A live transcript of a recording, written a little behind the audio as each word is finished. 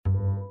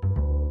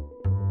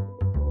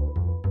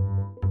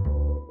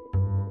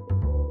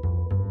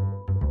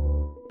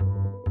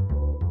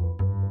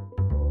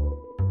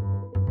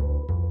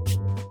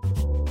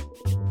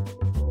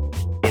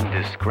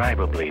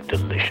indescribably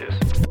delicious.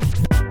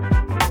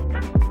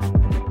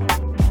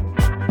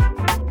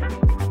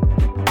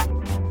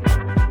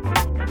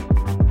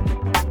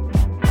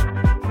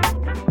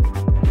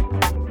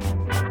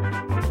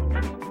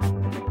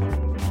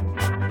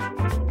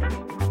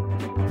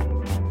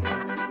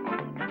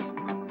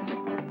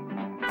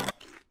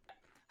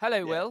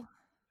 Hello, Will.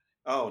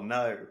 Oh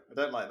no, I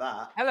don't like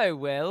that. Hello,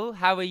 Will.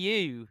 How are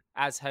you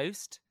as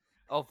host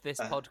of this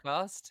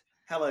podcast?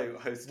 Hello,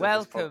 host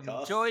Welcome. of this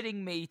podcast.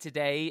 Joining me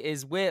today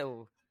is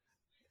Will.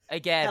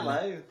 Again.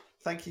 Hello.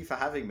 Thank you for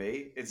having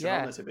me. It's an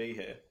honour to be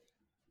here.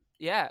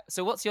 Yeah.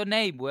 So what's your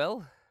name,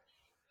 Will?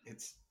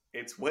 It's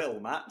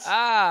Will, Matt.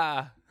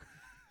 Ah.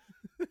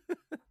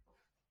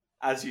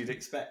 As you'd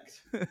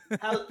expect.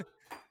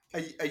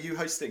 Are you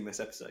hosting this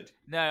episode?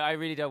 No, I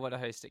really don't want to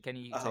host it. Can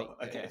you take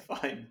okay,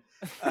 fine.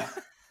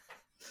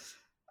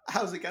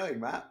 How's it going,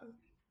 Matt?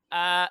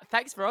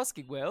 Thanks for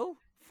asking, Will.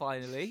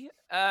 Finally.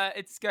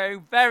 It's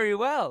going very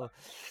well.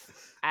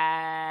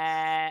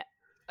 I'm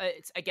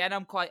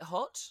quite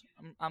hot.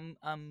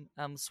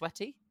 I'm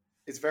sweaty.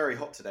 It's very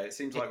hot today. It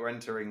seems like we're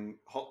entering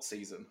hot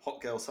season, hot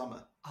girl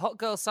summer. Hot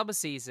girl summer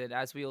season,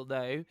 as we all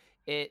know.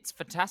 It's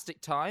fantastic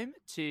time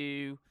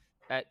to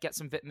get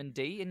some vitamin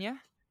D in you.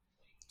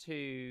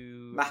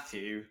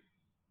 Matthew.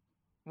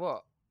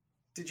 What?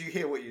 Did you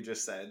hear what you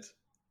just said?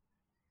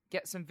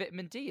 Get some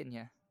vitamin D in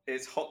you.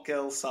 It's hot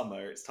girl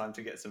summer. It's time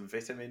to get some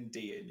vitamin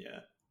D in you.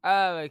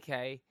 Oh,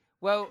 okay.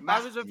 Well,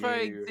 Matthew.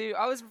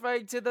 I was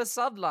referring to the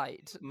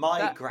sunlight.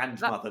 My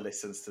grandmother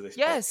listens to this podcast.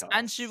 Yes,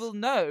 and she will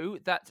know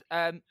that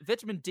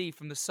vitamin D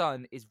from the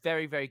sun is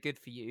very, very good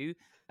for you,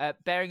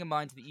 bearing in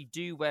mind that you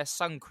do wear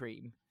sun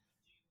cream.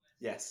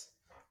 Yes.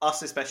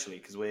 Us especially,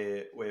 because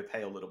we're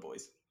pale little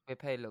boys. We're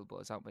pale little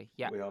boys, aren't we?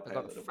 Yeah. We are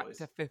pale little boys.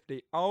 Factor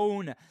 50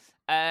 own.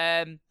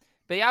 But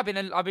yeah, I've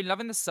been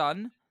loving the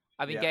sun.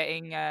 I've been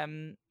getting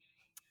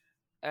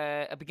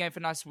I've been going for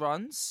nice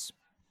runs.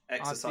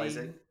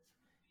 Exercising.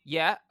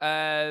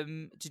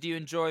 Did you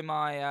enjoy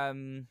my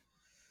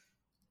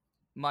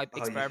my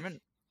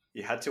experiment?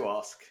 You had to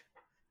ask.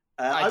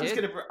 I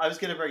was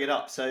gonna bring it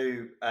up.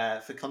 So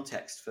for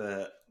context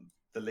for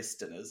the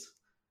listeners,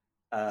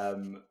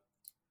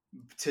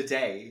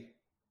 today,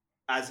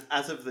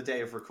 as of the day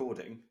of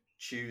recording,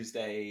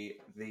 Tuesday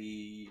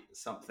the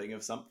something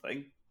of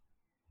something.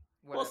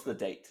 What's the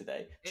date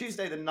today?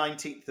 Tuesday the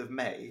 19th of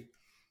May.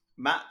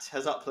 Matt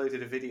has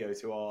uploaded a video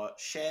to our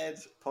shared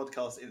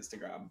podcast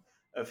Instagram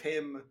of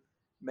him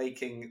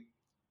making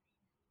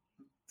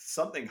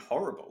something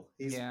horrible.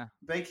 He's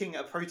making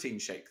a protein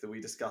shake that we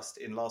discussed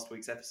in last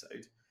week's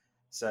episode.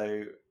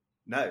 So,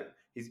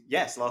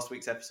 last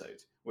week's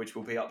episode, which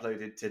will be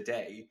uploaded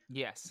today.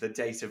 Yes. The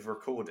date of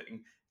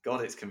recording.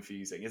 God, it's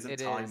confusing. Isn't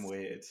time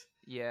weird?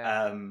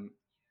 Yeah.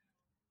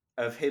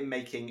 Of him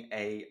making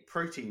a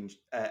protein,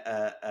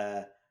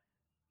 a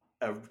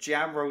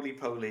jam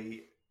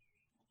roly-poly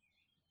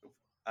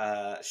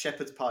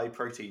shepherd's pie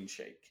protein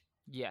shake.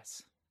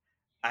 Yes.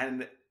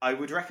 And I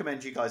would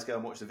recommend you guys go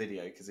and watch the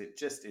video because it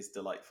just is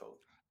delightful.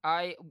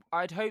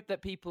 I'd hope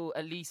that people,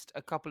 at least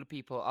a couple of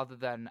people other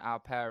than our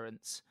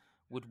parents,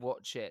 would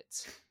watch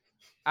it.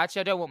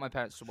 Actually, I don't want my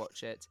parents to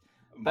watch it.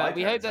 But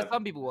we hope that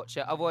some people watch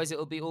it. Otherwise,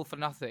 it'll be all for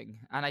nothing.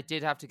 And I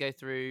did have to go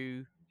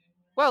through...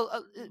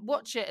 Well,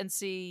 watch it and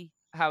see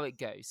how it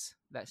goes,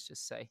 let's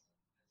just say.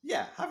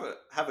 Yeah, have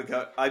a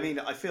go. I mean,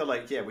 I feel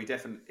like, we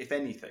definitely, if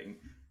anything...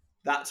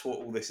 That's what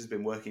all this has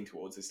been working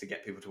towards, is to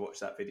get people to watch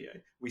that video.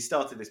 We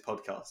started this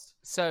podcast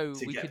so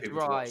we could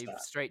drive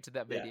straight to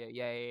that video.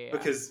 Yeah.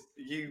 Because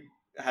you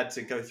had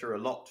to go through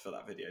a lot for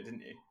that video,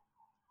 didn't you?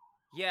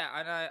 Yeah,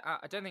 and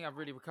I don't think I've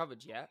really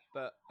recovered yet,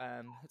 but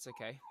it's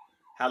okay.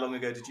 How long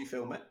ago did you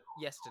film it?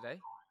 Yesterday.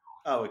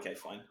 Oh, okay,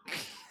 fine.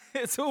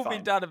 It's all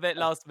been done a bit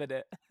last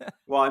minute.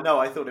 Well, I know.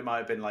 I thought it might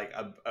have been like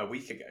a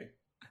week ago.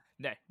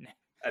 No.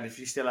 And if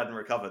you still hadn't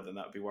recovered, then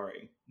that would be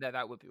worrying. No,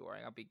 that would be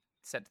worrying. I'd be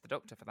sent to the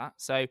doctor for that.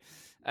 So,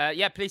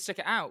 please check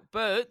it out.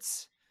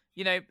 But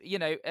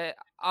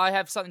I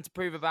have something to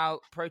prove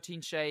about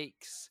protein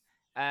shakes.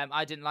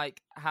 I didn't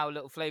like how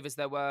little flavors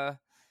there were,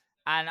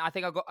 and I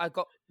think I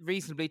got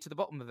reasonably to the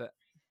bottom of it.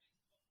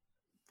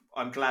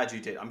 I'm glad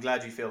you did. I'm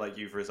glad you feel like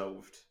you've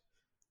resolved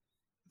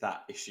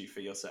that issue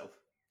for yourself.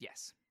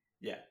 Yes.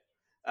 Yeah.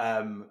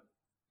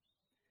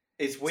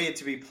 It's weird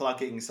to be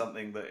plugging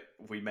something that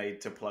we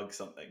made to plug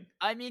something.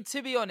 I mean,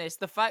 to be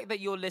honest, the fact that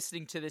you're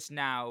listening to this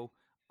now,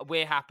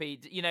 we're happy.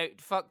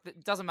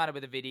 It doesn't matter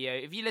with the video.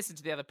 If you listen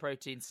to the other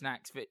protein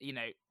snacks,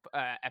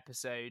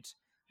 episode,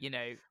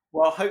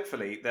 Well,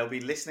 hopefully they'll be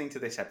listening to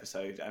this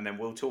episode, and then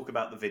we'll talk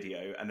about the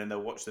video, and then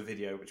they'll watch the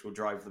video, which will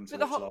drive them to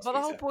watch last week's episode. But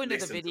the whole point of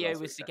the video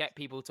was to get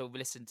people to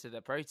listen to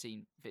the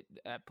protein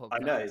podcast. I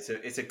know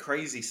it's a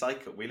crazy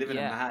cycle. We live in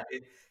a mad.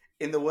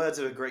 In the words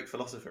of a great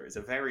philosopher, it's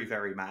a very,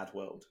 very mad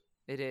world.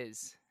 It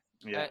is.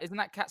 Yeah. Isn't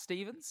that Cat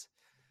Stevens?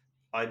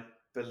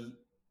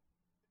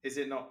 Is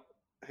it not?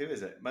 Who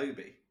is it?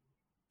 Moby.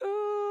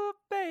 Ooh,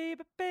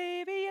 baby,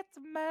 it's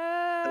a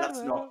mad.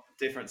 That's not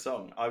different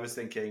song. I was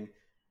thinking,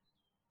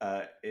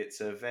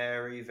 it's a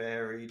very,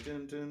 very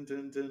dun dun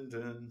dun dun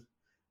dun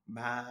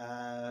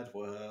Mad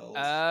World.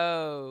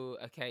 Oh,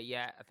 okay,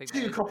 yeah. I think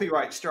 2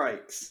 copyright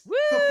strikes.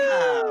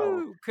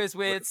 Woo! Because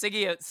we're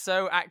singing it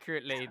so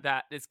accurately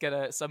that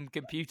some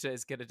computer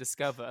is gonna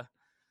discover.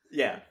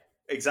 Yeah,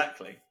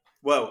 exactly.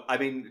 Well, I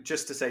mean,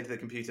 just to say to the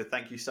computer,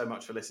 thank you so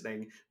much for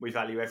listening. We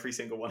value every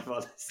single one of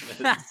our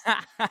listeners.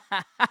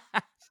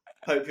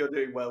 Hope you're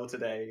doing well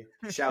today.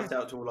 Shout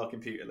out to all our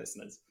computer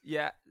listeners.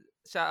 Yeah.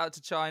 Shout out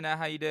to China.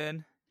 How you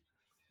doing?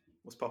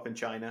 What's poppin'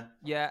 China?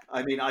 Yeah.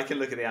 I mean, I can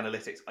look at the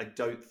analytics. I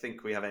don't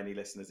think we have any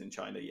listeners in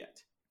China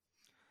yet.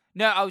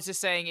 No, I was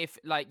just saying if,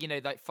 like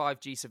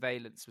 5G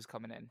surveillance was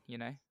coming in,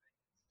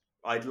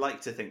 I'd like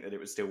to think that it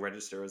would still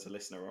register as a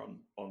listener on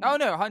Oh,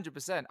 no,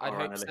 100%. I'd our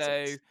hope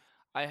analytics. so.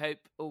 I hope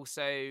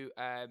also,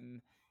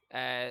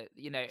 the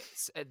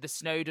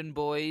Snowden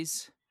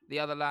boys, the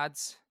other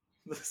lads.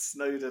 The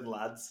Snowden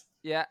lads.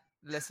 Yeah,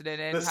 listening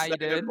in. The How you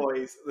doing?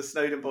 The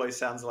Snowden boys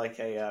sounds like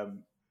a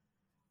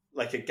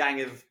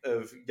gang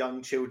of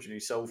young children who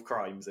solve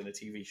crimes in a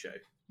TV show.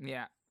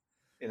 Yeah.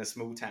 In a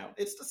small town.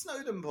 It's the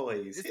Snowden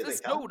boys. It's the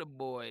Snowden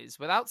boys.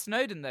 Without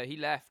Snowden, though, he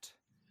left.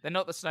 They're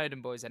not the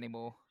Snowden boys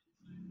anymore.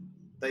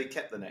 They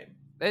kept the name.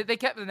 They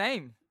kept the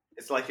name.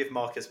 It's like if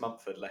Marcus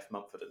Mumford left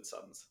Mumford and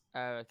Sons.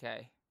 Oh,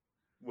 okay.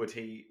 Would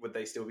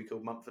they still be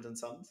called Mumford and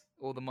Sons?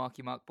 Or the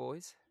Marky Mark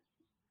boys?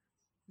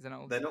 Is that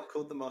not? They're not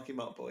called the Marky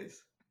Mark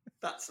boys.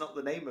 That's not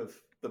the name of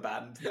the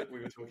band that we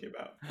were talking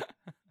about.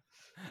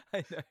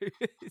 I know.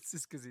 It's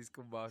just because he's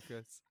called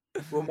Marcus.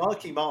 Well,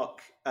 Marky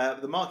Mark,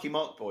 the Marky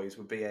Mark boys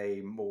would be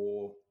a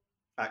more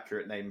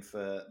accurate name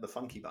for the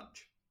Funky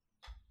Bunch.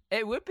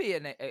 It would be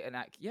an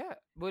act. Yeah,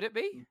 would it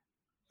be?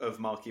 Of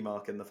Marky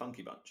Mark and the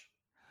Funky Bunch.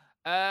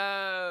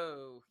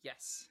 Oh,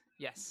 yes.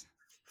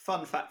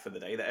 Fun fact for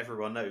the day that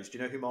everyone knows. Do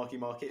you know who Marky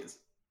Mark is?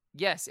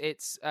 Yes,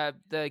 it's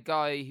the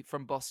guy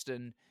from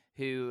Boston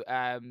who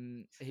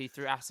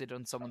threw acid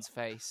on someone's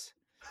face.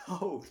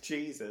 Oh,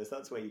 Jesus,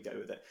 that's where you go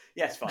with it.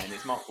 Yes, fine,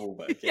 it's Mark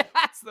Wahlberg. Yeah,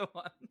 that's the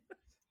one.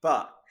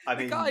 But, I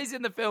mean... The guy's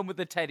in the film with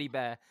the teddy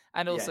bear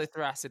and also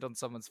threw acid on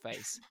someone's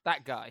face.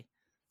 That guy.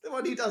 The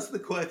one who does the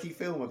quirky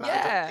film about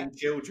adopting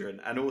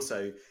children and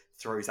also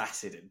throws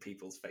acid in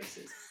people's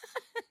faces.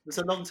 It's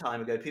a long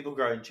time ago. People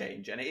grow and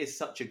change, and it is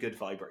such a good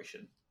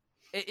vibration.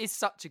 It is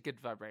such a good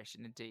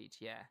vibration, indeed,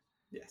 yeah.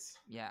 Yes.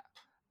 Yeah.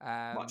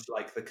 Much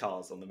like the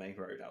cars on the main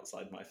road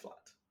outside my flat.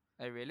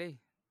 Oh, really?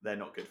 They're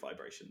not good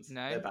vibrations.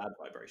 No? They're bad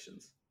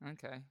vibrations.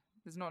 Okay.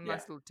 There's not a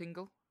nice little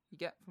tingle you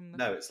get from them?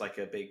 No, it's like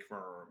a big...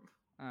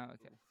 Oh,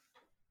 okay.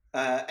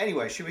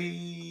 Anyway, should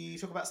we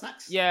talk about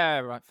snacks? Yeah,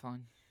 right,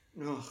 fine.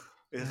 Ugh.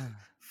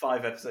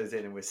 5 episodes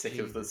in and we're sick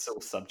of the sort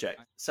of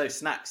subject. So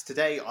snacks.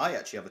 Today I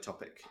actually have a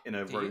topic in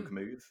a rogue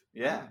move.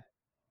 Yeah.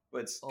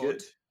 Well, it's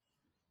good.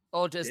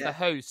 Odd as the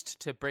host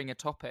to bring a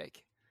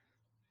topic.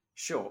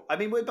 Sure. I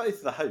mean, we're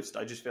both the host.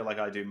 I just feel like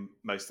I do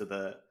most of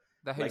the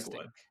hosting.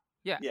 legwork.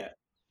 Yeah.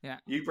 Yeah.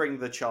 You bring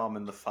the charm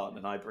and the fun,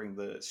 and I bring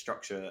the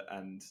structure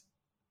and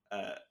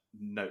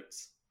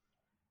notes.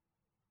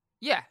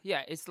 Yeah.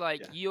 It's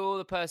like you're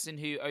the person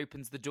who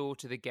opens the door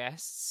to the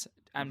guests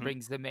and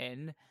brings them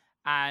in,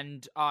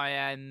 and I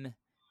am,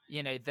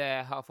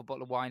 there half a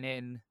bottle of wine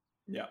in,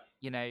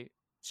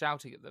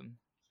 shouting at them.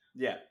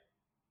 Yeah.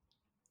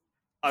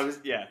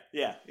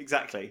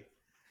 Exactly.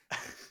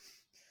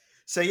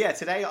 So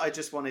today I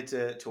just wanted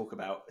to talk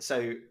about,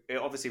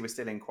 obviously we're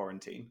still in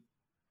quarantine.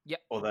 Yeah.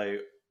 Although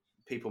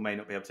people may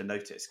not be able to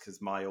notice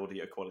because my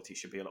audio quality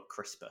should be a lot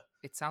crisper.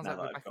 It sounds like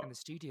we're back in the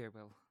studio,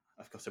 Will.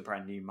 I've got a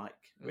brand new mic.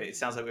 It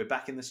sounds like we're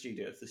back in the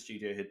studio if the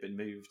studio had been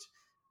moved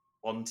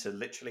onto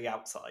literally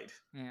outside.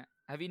 Yeah.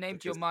 Have you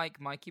named your mic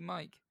Mikey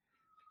Mike?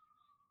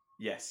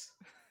 Yes.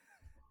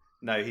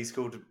 No, he's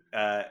called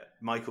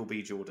Michael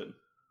B. Jordan.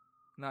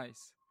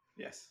 Nice.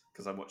 Yes,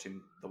 because I'm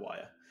watching The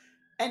Wire.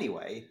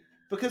 Anyway,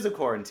 because of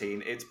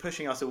quarantine, it's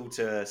pushing us all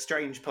to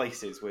strange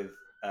places with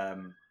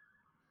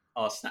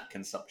our snack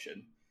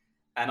consumption.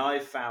 And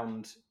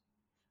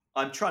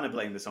I'm trying to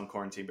blame this on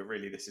quarantine, but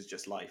really this is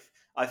just life.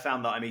 I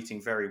found that I'm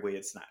eating very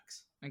weird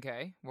snacks.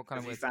 Okay, what kind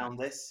of weird snacks? Have you found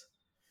this?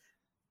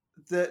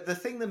 The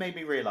thing that made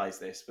me realise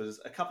this was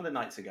a couple of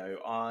nights ago,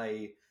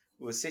 I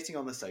was sitting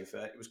on the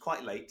sofa. It was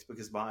quite late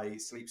because my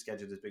sleep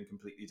schedule has been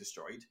completely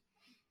destroyed.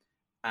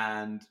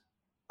 And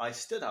I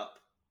stood up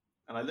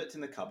and I looked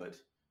in the cupboard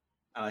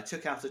and I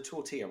took out a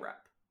tortilla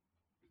wrap.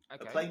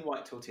 Okay. A plain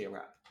white tortilla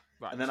wrap.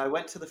 Right. And then I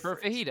went to the fridge.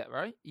 For a fajita,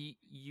 right? You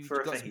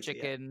got some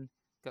chicken,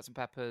 got some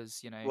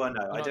peppers, Well,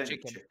 no, I don't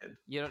eat chicken.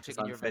 You're not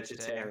chicken, you're a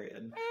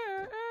vegetarian.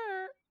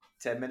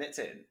 10 minutes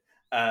in.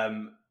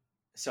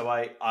 So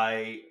I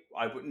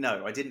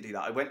didn't do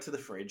that. I went to the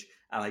fridge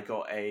and I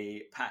got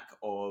a pack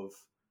of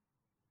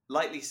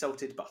lightly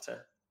salted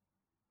butter.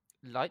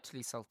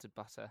 Lightly salted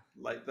butter?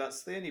 Like,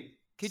 that's the only...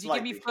 Could you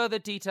give me further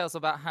details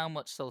about how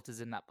much salt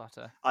is in that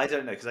butter? I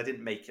don't know, because I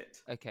didn't make it.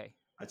 Okay.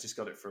 I just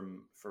got it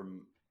from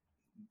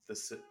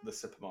the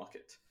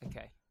supermarket.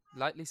 Okay.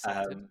 Lightly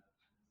salted.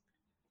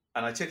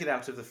 And I took it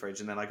out of the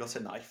fridge, and then I got a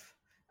knife,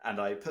 and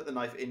I put the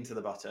knife into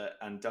the butter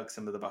and dug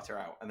some of the butter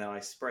out, and then I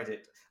spread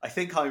it. I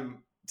think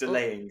I'm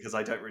delaying because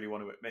I don't really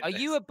want to admit Are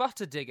you a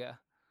butter digger?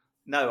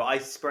 No, I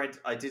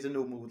did a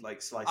normal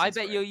like slice. I and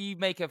bet spread. you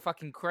make a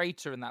fucking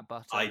crater in that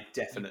butter. I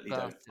definitely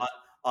don't.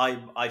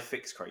 I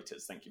fix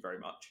craters. Thank you very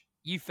much.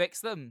 You fix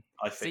them.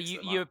 I fix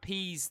them. You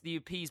appease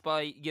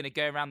by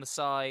going around the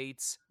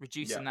sides,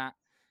 reducing that.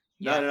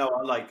 Yeah. No.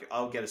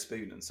 I'll get a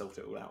spoon and salt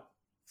it all out,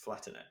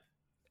 flatten it.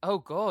 Oh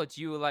God,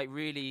 you were like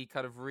really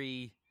kind of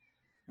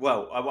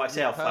Well, I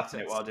say I'll flatten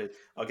it. What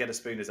I'll get a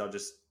spoon is I'll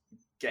just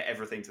get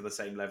everything to the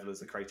same level as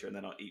the crater, and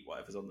then I'll eat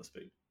whatever's on the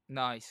spoon.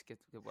 Nice, good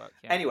work.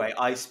 Yeah. Anyway,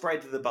 I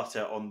spread the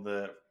butter on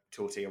the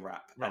tortilla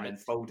wrap and then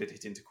folded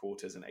it into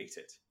quarters and ate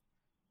it.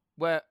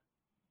 Well,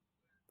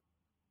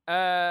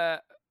 I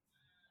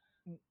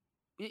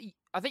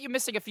think you're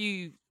missing a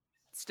few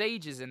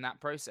stages in that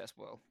process,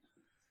 Will.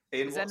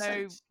 In what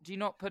sense? Do you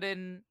not put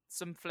in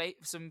some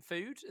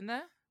food in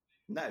there?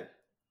 No.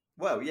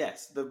 Well,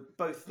 yes.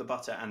 Both the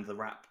butter and the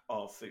wrap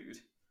are food.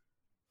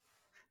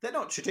 They're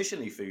not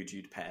traditionally food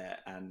you'd pair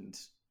and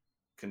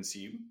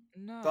consume.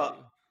 No. But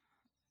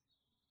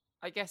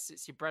I guess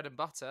it's your bread and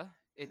butter.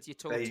 It's your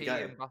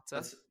tortilla and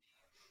butter.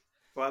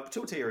 Well,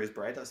 tortilla is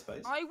bread, I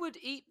suppose. I would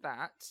eat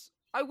that.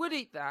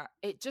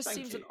 It just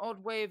seems an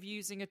odd way of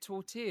using a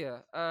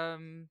tortilla.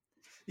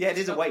 Yeah, it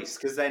is a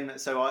waste because then.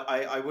 So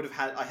I would have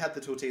had the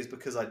tortillas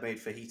because I'd made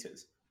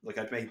fajitas. Like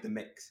I'd made the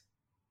mix.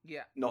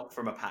 Yeah. Not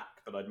from a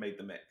pack, but I'd made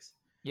the mix.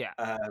 Yeah.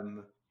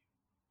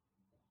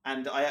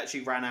 And I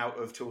actually ran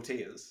out of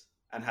tortillas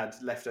and had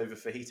leftover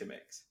fajita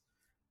mix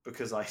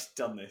because I'd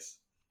done this.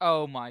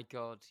 Oh my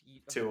God.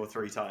 2 or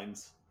 3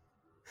 times.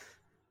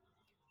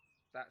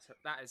 That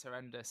is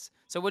horrendous.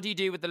 So what do you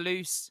do with the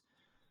loose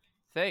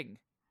thing?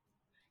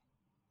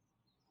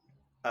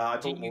 I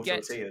bought more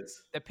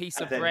tortillas. The piece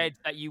of bread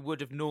that you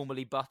would have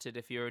normally buttered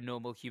if you're a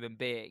normal human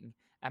being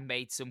and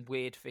made some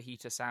weird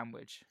fajita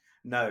sandwich.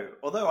 No,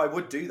 although I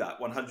would do that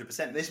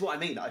 100%. This is what I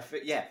mean.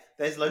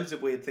 There's loads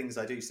of weird things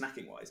I do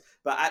snacking wise,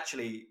 but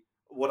actually,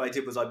 what I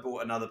did was I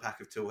bought another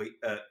pack of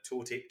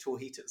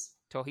tortillas.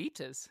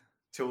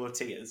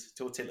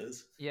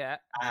 Tortillas. Yeah.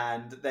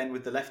 And then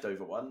with the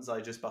leftover ones,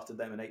 I just buttered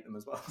them and ate them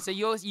as well. So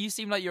you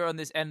seem like you're on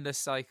this endless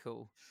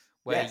cycle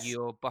where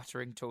you're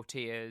buttering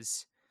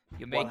tortillas.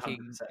 You're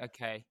making 100%.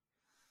 Okay.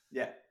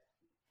 Yeah.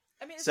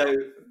 I mean,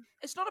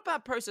 it's not a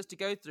bad process to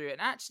go through. And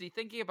actually,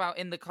 thinking about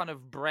in the kind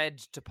of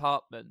bread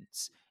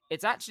department,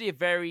 it's actually a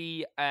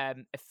very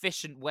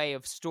efficient way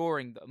of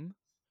storing them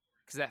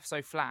because they're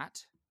so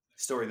flat.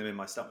 Storing them in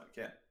my stomach,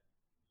 yeah.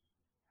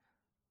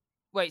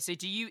 Wait, so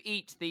do you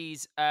eat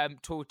these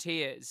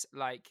tortillas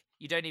like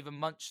you don't even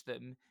munch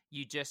them?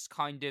 You just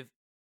kind of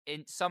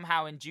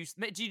somehow induce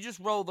them? Do you just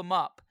roll them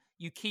up?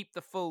 You keep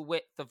the full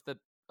width of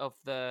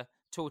the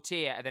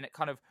tortilla, and then it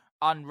kind of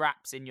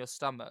unwraps in your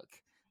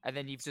stomach, and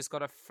then you've just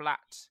got a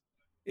flat.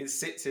 It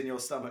sits in your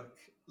stomach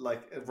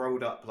like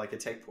rolled up like a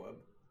tapeworm.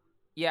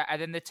 Yeah,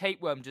 and then the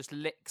tapeworm just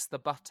licks the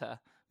butter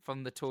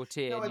from the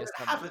tortilla in your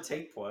stomach. I don't have a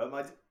tapeworm.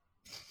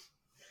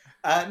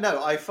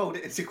 No, I fold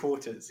it into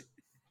quarters.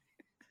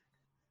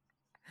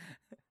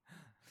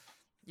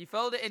 You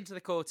fold it into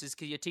the quarters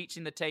because you're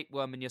teaching the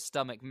tapeworm in your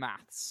stomach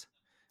maths.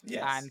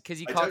 Yes. And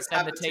because you can't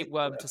send the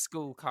tapeworm to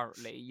school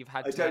currently, you've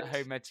had to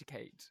home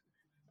educate.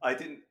 I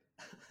don't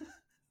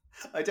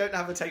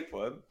have a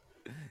tapeworm,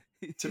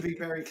 to be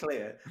very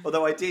clear.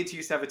 Although I did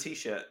used to have a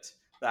T-shirt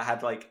that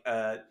had like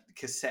a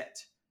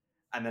cassette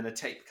and then a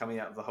tape coming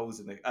out of the holes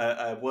in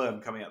a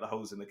worm coming out of the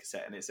holes in the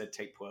cassette, and it said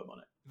tapeworm on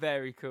it.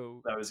 Very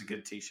cool. That was a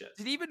good T-shirt.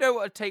 Did you even know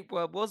what a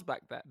tapeworm was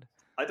back then?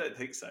 I don't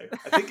think so.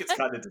 I think it's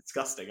kind of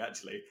disgusting,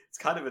 actually. It's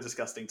kind of a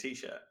disgusting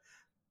T-shirt.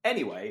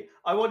 Anyway,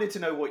 I wanted to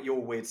know what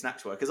your weird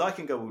snacks were, because I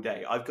can go all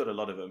day. I've got a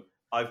lot of them.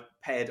 I've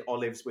paired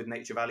olives with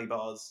Nature Valley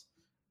bars.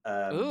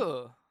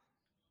 Ooh,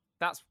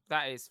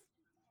 that is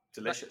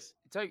delicious.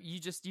 So you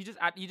just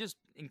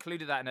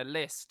included that in a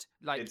list,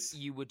 like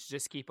you would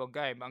just keep on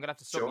going. But I'm gonna have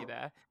to stop you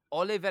there.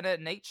 Olive and a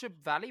Nature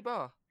Valley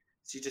bar.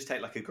 So you just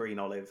take like a green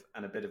olive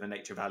and a bit of a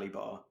Nature Valley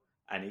bar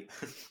and eat.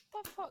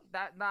 What the fuck?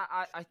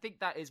 I think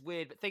that is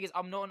weird. But the thing is,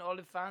 I'm not an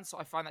olive fan, so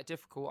I find that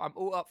difficult. I'm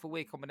all up for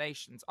weird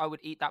combinations. I would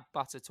eat that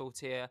butter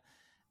tortilla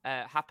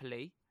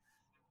happily,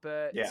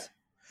 but yeah.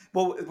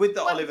 Well, with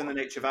the olive and the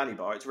Nature Valley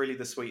bar, it's really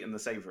the sweet and the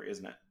savoury,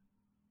 isn't it?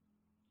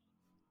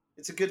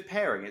 It's a good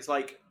pairing. It's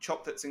like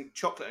chocolate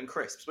and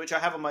crisps, which I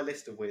have on my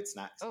list of weird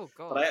snacks. Oh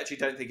god! But I actually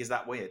don't think is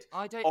that weird.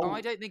 I don't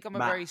think I'm a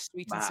very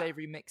sweet and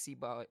savoury mixy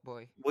boy.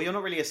 Well, you're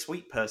not really a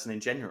sweet person in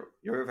general.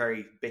 You're a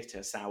very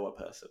bitter, sour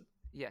person.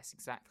 Yes,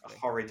 exactly. A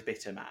horrid,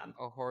 bitter man.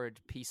 A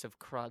horrid piece of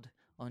crud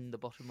on the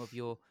bottom of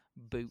your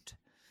boot.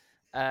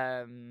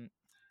 So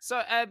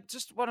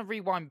just want to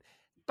rewind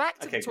back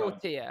to the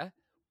tortilla.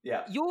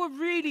 Yeah, you're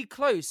really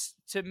close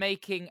to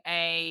making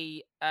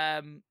the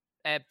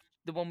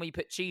one where you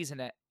put cheese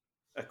in it.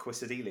 A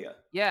quesadilla.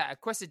 Yeah, a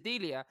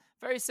quesadilla.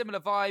 Very similar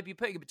vibe. You're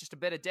putting just a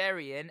bit of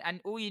dairy in, and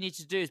all you need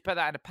to do is put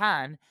that in a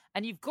pan,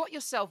 and you've got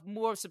yourself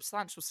more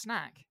substantial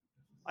snack.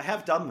 I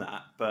have done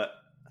that, but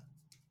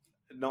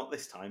not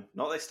this time.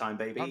 Not this time,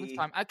 baby. Not this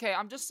time. Okay,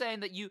 I'm just saying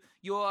that you're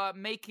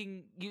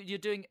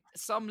doing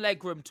some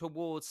legroom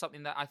towards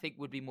something that I think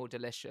would be more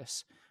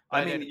delicious.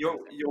 I mean,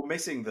 you're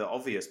missing the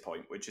obvious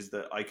point, which is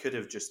that I could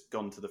have just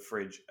gone to the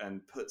fridge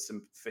and put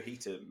some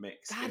fajita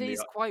mix. That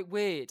is quite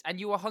weird. And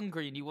you were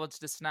hungry and you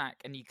wanted a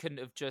snack and you couldn't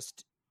have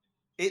just...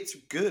 It's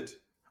good.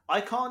 I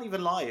can't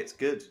even lie, it's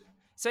good.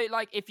 So,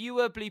 like, if you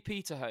were Blue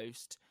Peter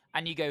host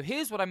and you go,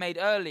 here's what I made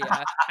earlier,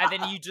 and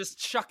then you just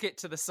chuck it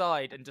to the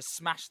side and just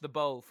smash the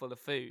bowl full of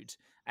food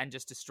and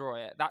just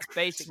destroy it. That's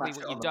basically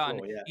what you've done.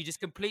 Floor, yeah. You just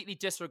completely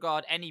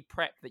disregard any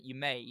prep that you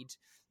made,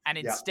 and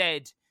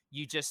instead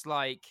you just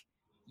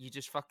you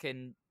just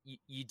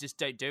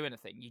don't do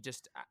anything.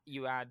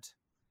 You add.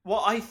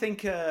 Well, I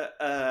think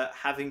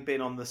having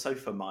been on the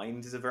sofa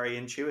mind is a very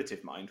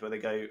intuitive mind where they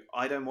go,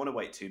 I don't want to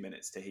wait 2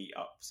 minutes to heat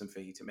up some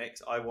fajita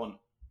mix. I want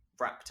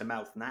wrap to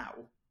mouth now.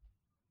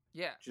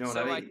 Yeah. Do you know what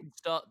I mean? I can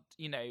start,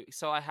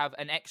 so I have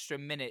an extra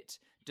minute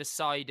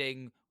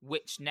deciding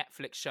which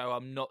Netflix show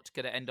I'm not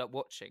going to end up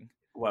watching.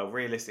 Well,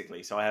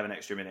 realistically, so I have an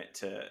extra minute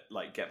to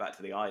get back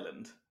to the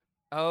island.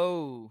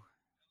 Oh.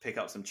 Pick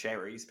up some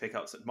cherries,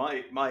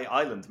 my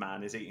island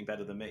man is eating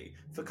better than me.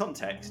 For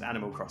context,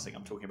 Animal Crossing,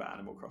 I'm talking about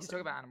Animal Crossing.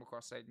 You're talking about Animal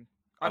Crossing.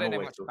 I don't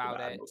know much about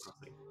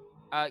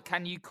it.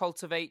 Can you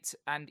cultivate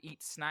and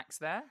eat snacks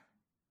there?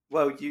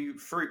 Well,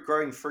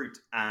 growing fruit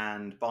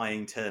and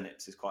buying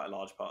turnips is quite a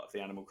large part of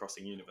the Animal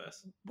Crossing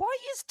universe. Why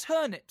is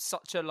turnips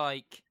such a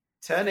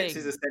Turnips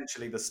thing? is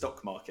essentially the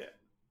stock market.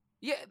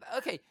 Yeah,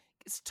 okay.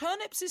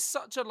 Turnips is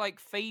such a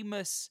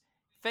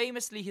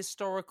famously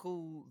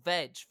historical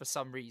veg for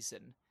some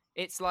reason.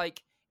 It's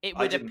like it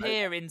would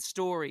appear in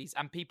stories,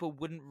 and people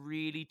wouldn't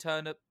really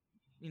turn up.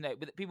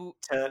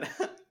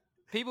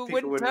 People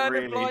wouldn't turn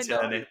a blind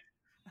eye.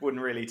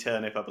 Wouldn't really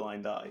turn up a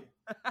blind eye.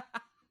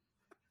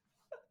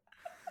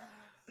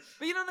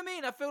 But you know what I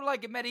mean? I feel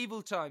like in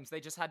medieval times they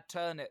just had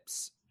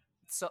turnips.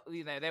 So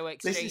they were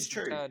exchanging This is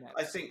true. turnips.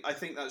 I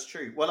think that's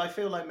true. Well, I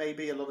feel like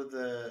maybe a lot of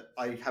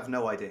I have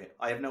no idea.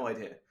 I'm not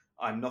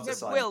a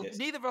scientist. Will,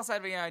 neither of us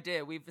have any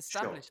idea. We've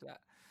established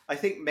that. I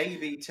think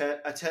maybe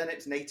a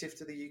turnip's native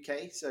to the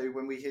UK. So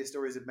when we hear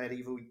stories of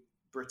medieval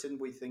Britain,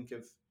 we think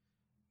of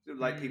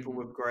people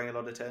were growing a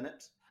lot of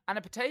turnips. And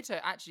a potato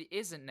actually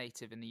isn't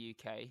native in the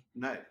UK.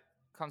 No. It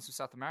comes from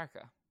South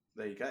America.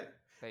 There you go.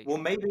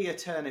 Maybe a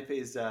turnip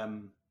is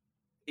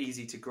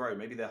easy to grow.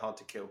 Maybe they're hard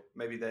to kill.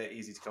 Maybe they're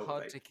easy to cultivate.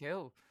 Hard to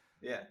kill.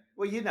 Yeah.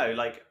 Well,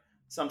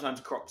 sometimes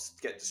crops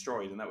get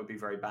destroyed, and that would be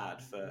very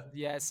bad for.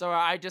 Yeah. So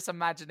I'm just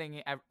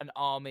imagining an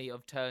army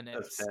of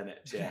turnips.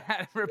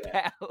 Yeah.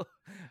 Repel.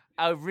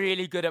 Are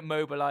really good at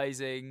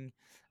mobilizing.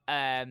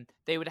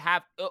 They would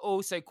have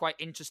also quite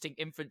interesting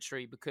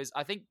infantry because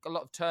I think a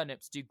lot of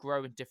turnips do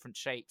grow in different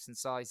shapes and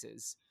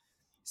sizes.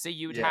 So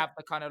you would have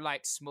the kind of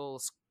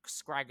small,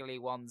 scraggly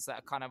ones that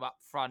are kind of up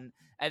front,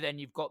 and then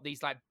you've got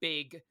these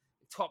big,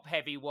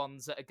 top-heavy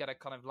ones that are gonna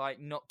kind of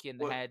knock you in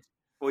the head.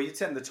 Well, you'd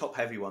send the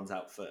top-heavy ones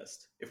out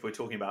first if we're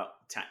talking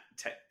about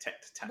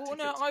tactics. Well,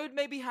 no, I would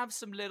maybe have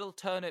some little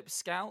turnip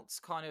scouts,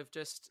 kind of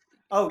just.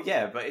 Oh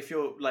yeah, but if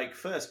you're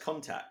first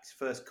combat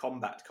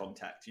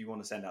contact, you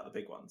want to send out the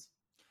big ones.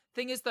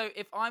 Thing is, though,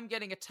 if I'm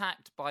getting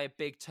attacked by a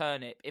big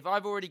turnip, if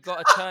I've already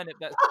got a turnip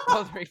that's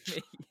bothering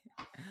me,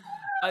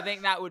 I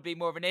think that would be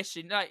more of an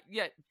issue.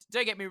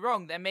 Don't get me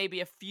wrong, there may be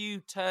a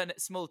few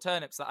small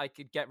turnips that I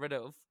could get rid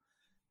of,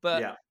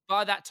 but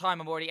by that time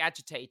I'm already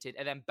agitated,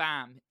 and then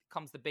bam,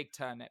 comes the big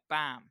turnip.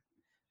 Bam,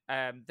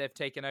 they've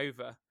taken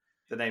over.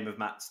 The name of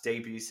Matt's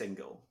debut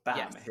single. Bam,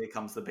 yes. Here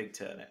comes the big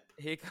turnip.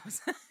 Here comes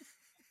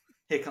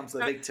the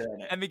big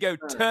turnip. And we go,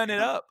 turn it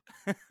up.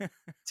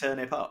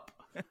 Turnip up.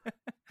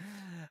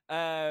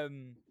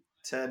 Turn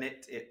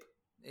it dip.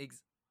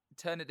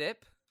 Turn it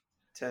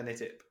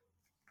dip.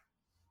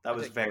 That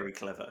was very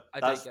clever. I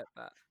don't get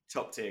that.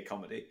 Top tier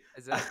comedy.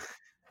 Is it?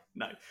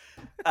 No.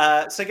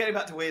 So getting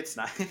back to weird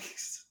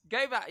snacks.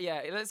 Go back,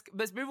 yeah.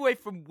 Let's move away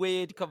from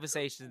weird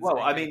conversations. Well,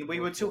 I mean, we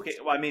were talking.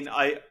 I mean,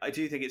 I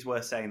do think it's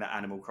worth saying that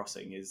Animal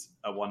Crossing is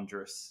a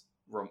wondrous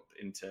romp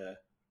into.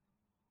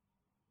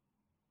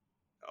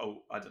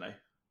 I don't know,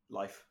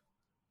 life.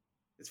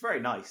 It's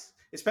very nice,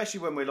 especially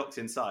when we're locked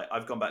inside.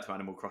 I've gone back to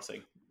Animal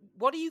Crossing.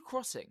 What are you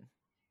crossing?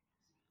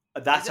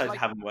 That I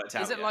haven't worked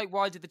out. Is it yet.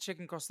 Why did the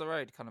chicken cross the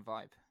road kind of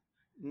vibe?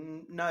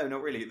 No,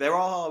 not really. There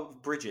are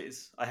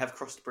bridges. I have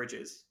crossed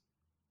bridges.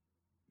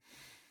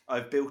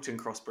 I've built and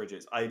crossed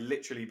bridges. I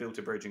literally built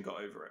a bridge and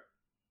got over it.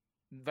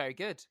 Very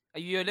good.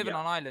 You're living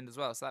on island as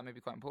well, so that may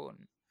be quite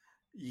important.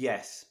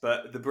 Yes,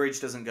 but the bridge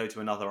doesn't go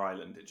to another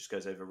island. It just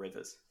goes over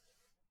rivers.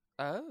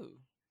 Oh.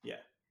 Yeah.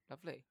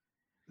 Lovely.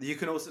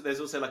 There's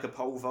also a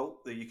pole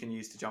vault that you can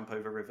use to jump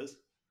over rivers.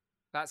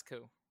 That's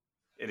cool.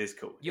 It is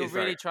cool. You're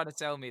really trying to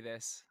tell me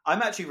this.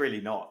 I'm actually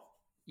really not.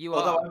 You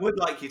Although are. I would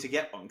like you to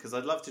get one because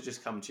I'd love to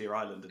just come to your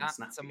island and snap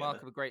together. That's a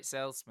mark of a great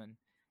salesman.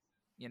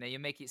 You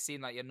make it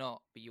seem like you're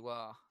not, but you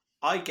are.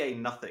 I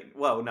gain nothing.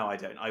 Well, no, I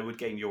don't. I would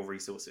gain your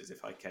resources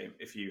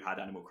if you had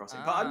Animal Crossing.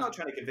 But I'm not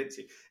trying to convince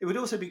you. It would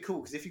also be cool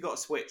because if you got a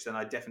Switch, then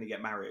I'd definitely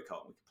get Mario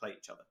Kart and we could play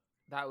each other.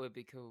 That would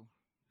be cool.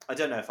 I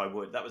don't know if I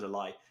would. That was a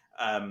lie.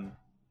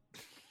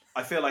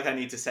 I feel like I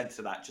need to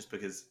censor that just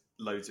because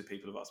loads of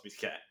people have asked me to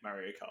get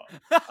Mario Kart.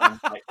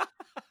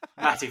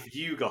 Matt, if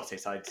you got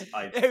it,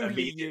 I'd Only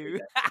immediately you.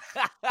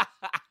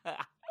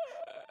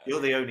 You're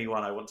the only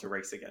one I want to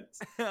race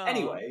against.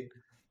 Anyway,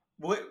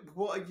 what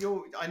are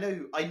your? I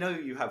know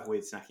you have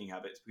weird snacking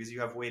habits because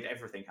you have weird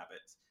everything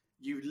habits.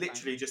 You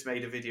literally just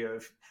made a video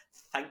of.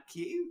 Thank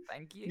you.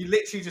 You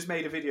literally just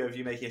made a video of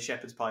you making a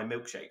shepherd's pie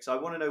milkshake. So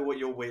I want to know what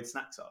your weird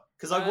snacks are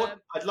because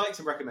I'd like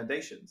some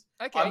recommendations.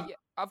 Okay,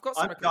 I've got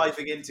some. I'm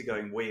diving into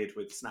going weird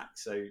with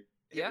snacks, so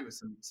yeah,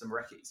 with some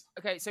recce's.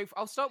 Okay, so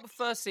I'll start with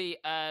firstly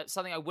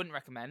something I wouldn't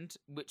recommend,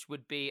 which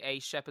would be a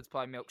shepherd's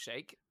pie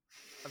milkshake.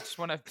 I just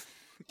want to.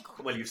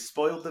 Well, you've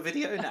spoiled the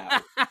video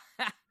now.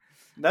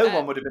 No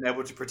one would have been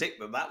able to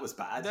predict that that was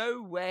bad.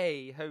 No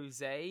way,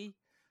 Jose.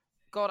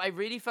 God, I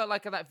really felt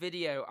like in that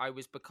video I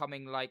was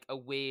becoming like a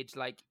weird,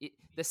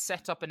 the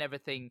setup and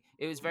everything.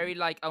 It was very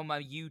like, oh,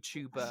 my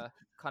YouTuber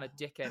kind of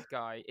dickhead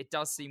guy. It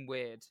does seem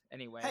weird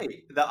anyway.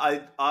 Hey,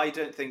 I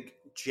don't think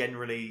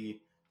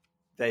generally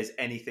there's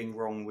anything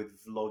wrong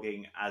with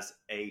vlogging as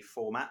a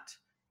format.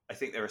 I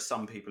think there are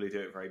some people who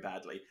do it very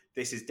badly.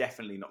 This is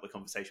definitely not the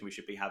conversation we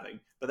should be having.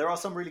 But there are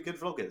some really good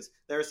vloggers.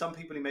 There are some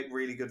people who make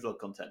really good vlog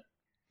content.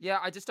 Yeah,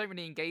 I just don't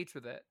really engage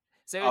with it.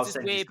 So it's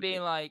just weird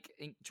being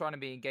trying to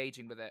be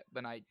engaging with it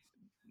when I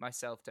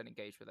myself don't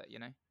engage with it, you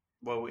know?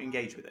 Well,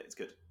 engage with it. It's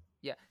good.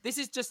 Yeah. This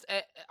is just,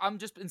 I'm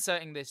just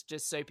inserting this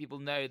just so people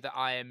know that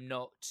I am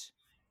not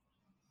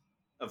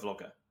a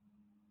vlogger.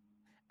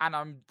 And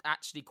I'm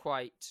actually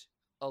quite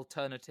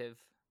alternative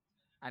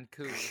and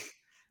cool.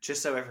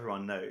 Just so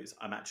everyone knows,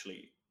 I'm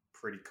actually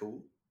pretty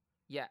cool.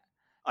 Yeah.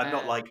 I'm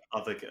not like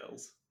other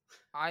girls.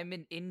 I'm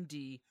an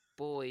indie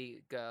boy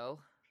girl.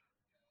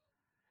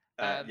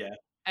 Yeah.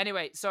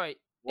 Anyway, sorry.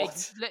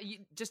 What?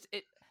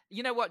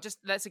 You know what? Just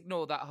let's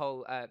ignore that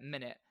whole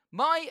minute.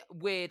 My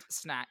weird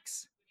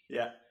snacks.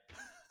 Yeah.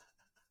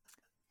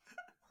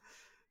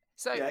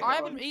 So yeah, I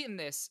haven't eaten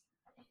this.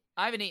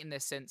 I haven't eaten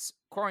this since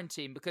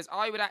quarantine because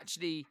I would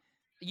actually.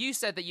 You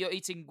said that you're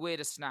eating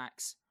weirder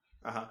snacks.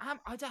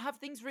 Have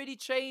things really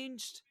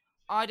changed?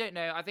 I don't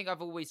know. I think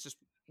I've always just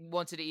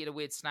wanted to eat a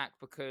weird snack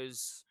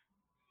because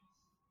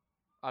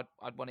I'd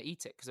want to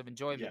eat it because of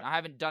enjoyment. Yeah. I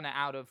haven't done it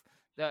out of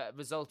the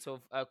result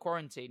of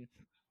quarantine.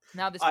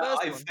 Now, this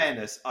first in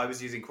fairness, I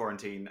was using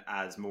quarantine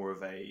as more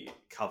of a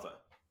cover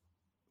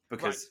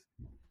because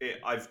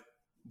I've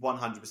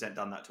 100%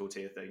 done that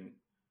tortilla thing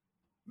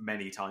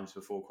many times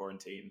before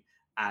quarantine,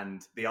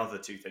 and the other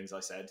two things I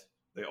said,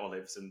 the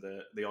olives and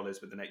the olives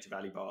with the Nature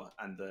Valley bar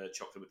and the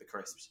chocolate with the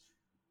crisps,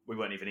 we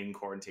weren't even in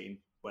quarantine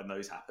when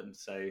those happened.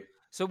 So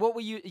what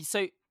were you?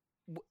 So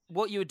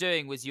what you were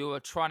doing was you were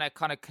trying to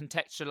kind of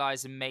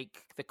contextualize and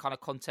make the kind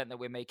of content that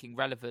we're making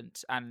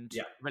relevant and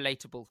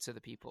relatable to the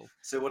people.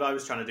 So what I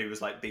was trying to do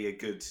was be a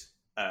good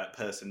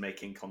person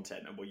making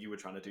content, and what you were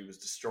trying to do was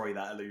destroy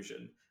that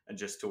illusion and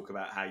just talk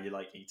about how you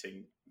like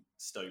eating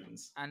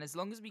stones. And as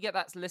long as we get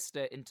that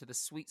listener into the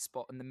sweet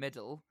spot in the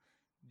middle,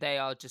 they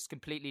are just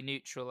completely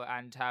neutral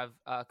and have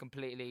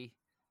completely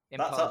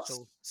impartial. That's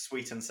us,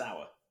 sweet and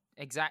sour.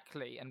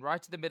 Exactly, and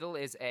right in the middle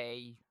is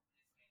a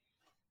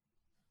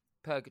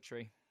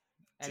purgatory.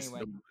 Anyway,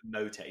 just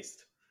no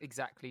taste.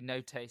 Exactly,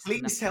 no taste.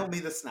 Please tell me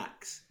the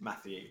snacks,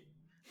 Matthew.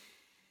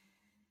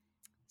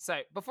 So,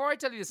 before I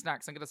tell you the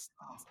snacks, I'm going to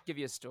give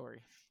you a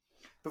story.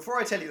 Before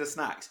I tell you the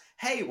snacks,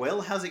 hey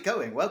Will, how's it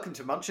going? Welcome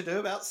to Munchado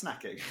About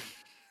Snacking.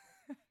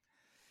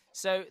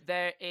 So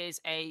there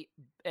is a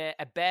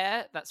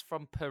bear that's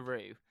from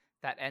Peru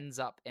that ends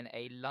up in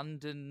a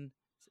London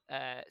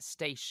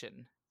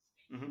station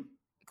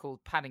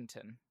called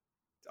Paddington.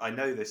 I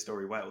know this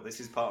story well. This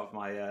is part of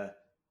my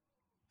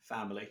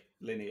family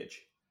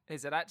lineage.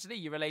 Is it actually?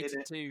 You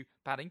related to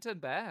Paddington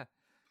Bear?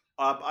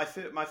 I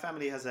feel my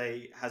family has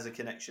a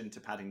connection to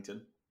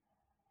Paddington.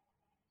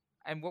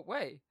 In what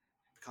way?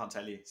 Can't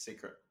tell you.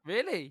 Secret.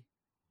 Really?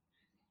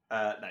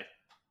 No.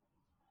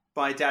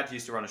 My dad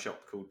used to run a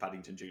shop called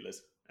Paddington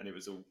Jewelers, and it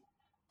was all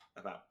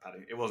about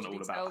Paddington. It wasn't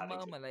all about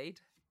Paddington. Marmalade?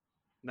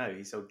 No,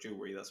 he sold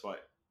jewelry. That's why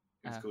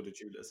it was called a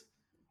Jewelers.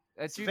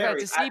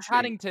 To see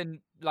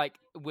Paddington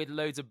with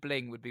loads of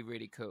bling would be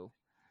really cool.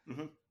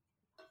 Mm-hmm.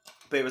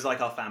 But it was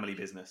like our family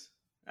business,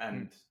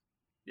 and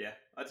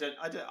I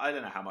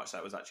don't know how much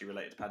that was actually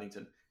related to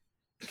Paddington.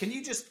 Can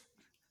you just?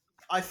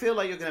 I feel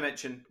like you're going to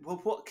mention. Well,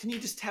 what can you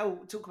just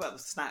talk about the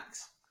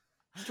snacks?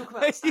 Just talk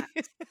about the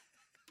snacks.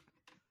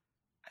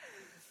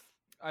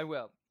 I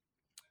will.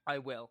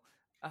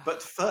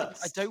 But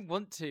first, I don't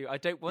want to.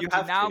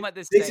 Now I'm at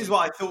this. This is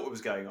what I thought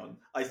was going on.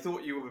 I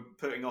thought you were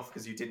putting off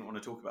because you didn't want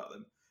to talk about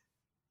them.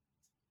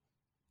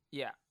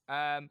 Yeah.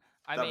 I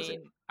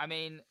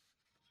mean.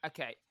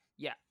 Okay.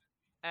 Yeah.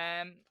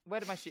 Where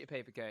did my sheet of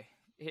paper go?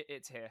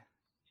 It's here.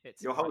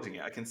 You're holding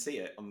it. I can see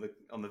it on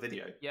the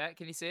video. Yeah.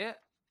 Can you see it?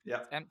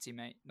 Yeah. It's empty,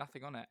 mate.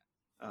 Nothing on it.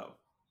 Oh,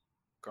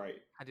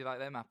 great. How do you like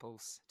them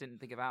apples? Didn't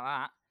think about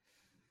that.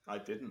 I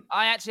didn't.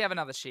 I actually have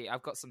another sheet.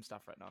 I've got some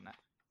stuff written on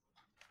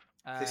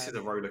it. This is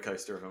a roller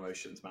coaster of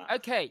emotions, Matt.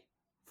 Okay,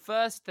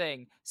 first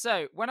thing.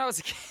 So when I was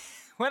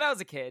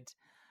a kid,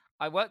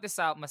 I worked this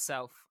out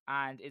myself,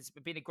 and it's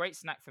been a great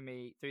snack for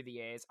me through the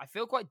years. I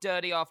feel quite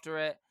dirty after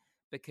it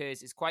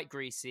because it's quite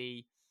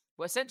greasy.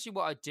 Well, essentially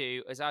what I'd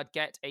do is I'd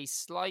get a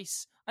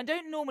slice. I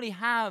don't normally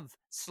have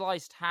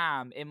sliced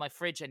ham in my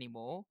fridge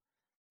anymore,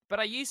 but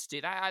I used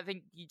to. I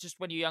think you just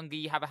when you're younger,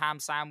 you have a ham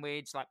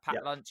sandwich, like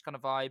packed lunch kind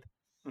of vibe.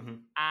 Mm-hmm.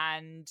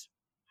 And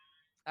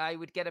I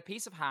would get a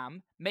piece of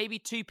ham, maybe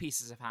 2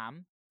 pieces of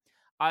ham.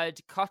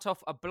 I'd cut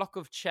off a block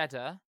of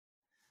cheddar.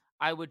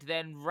 I would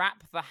then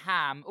wrap the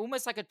ham,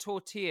 almost like a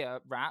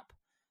tortilla wrap.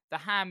 The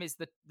ham is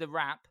the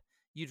wrap.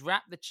 You'd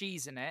wrap the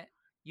cheese in it.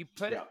 You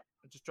put it.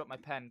 I just dropped my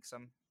pen because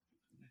I'm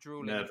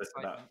drooling. Nervous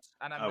about,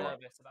 and I'm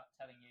nervous about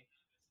telling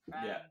you.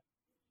 Yeah.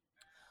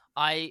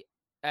 I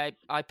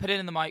put it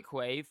in the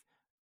microwave.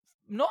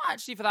 Not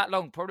actually for that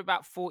long. Probably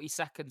about 40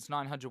 seconds,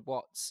 900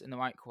 watts in the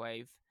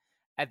microwave.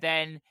 And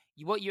then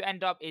what you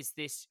end up is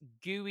this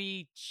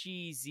gooey,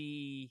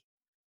 cheesy.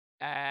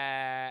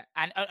 And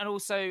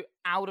also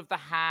out of the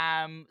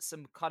ham,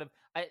 some kind of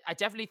I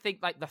definitely think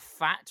like the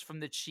fat from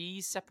the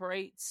cheese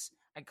separates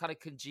and kind of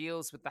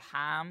congeals with the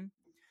ham.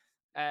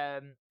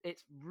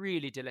 It's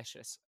really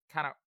delicious.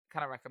 Can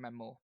I recommend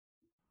more?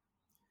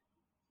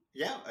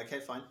 Yeah. Okay.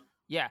 Fine.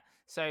 Yeah.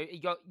 So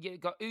you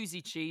got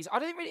oozy cheese. I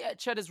don't think really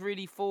cheddar's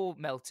really for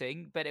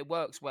melting, but it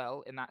works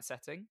well in that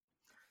setting.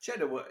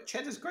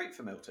 Cheddar's great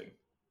for melting.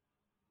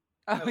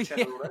 Oh,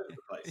 cheddar all over the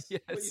place. Yeah,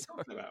 what are you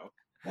talking about?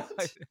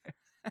 What?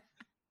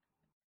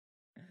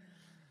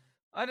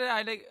 I don't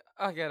know.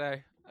 I don't know.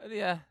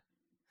 Yeah.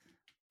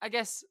 I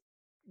guess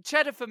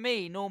cheddar for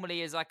me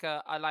normally is like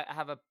I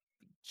have a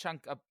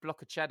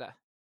block of cheddar.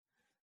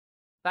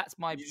 That's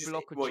my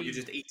block of cheese. What, you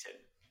just eat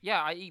it?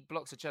 Yeah, I eat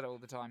blocks of cheddar all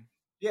the time.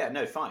 Yeah,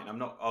 no, fine. I'm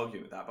not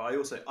arguing with that. But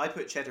I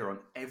put cheddar on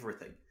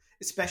everything,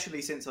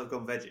 especially since I've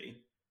gone veggie.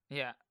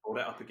 Yeah. Hold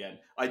it up again.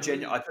 I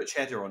put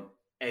cheddar on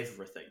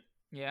everything.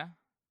 Yeah.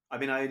 I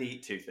mean, I only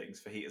eat 2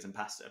 things, fajitas and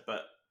pasta,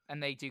 but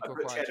and they do I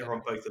put cheddar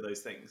on both of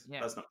those things.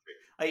 Yeah. That's not true.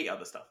 I eat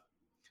other stuff.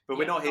 But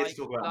we're not here to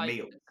talk about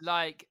meals.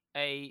 Like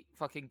a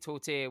fucking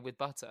tortilla with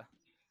butter.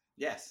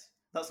 Yes.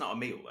 That's not a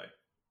meal, though.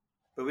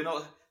 But we're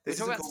not... This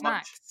isn't called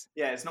snacks.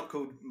 Yeah, it's not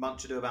called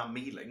Munch to do about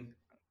mealing.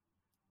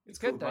 It's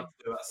called Munch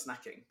to do about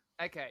snacking.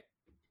 Okay.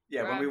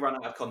 Yeah, when we run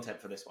out of content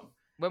for this one.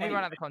 When we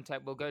run out of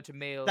content, we'll go to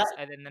meals,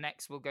 and then the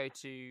next we'll go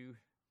to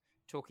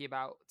talking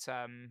about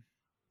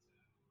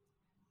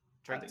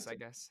drinks, I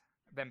guess.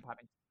 Then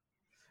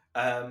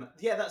Paddington.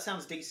 Yeah, that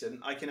sounds decent.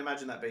 I can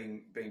imagine that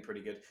being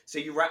pretty good. So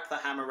you wrap the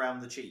ham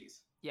around the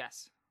cheese?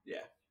 Yes.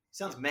 Yeah.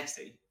 Sounds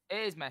messy.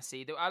 It is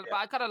messy. But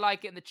I kind of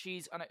like it, and the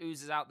cheese kind of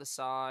oozes out the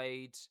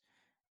side.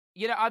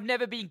 You know, I've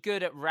never been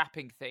good at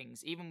wrapping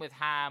things, even with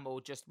ham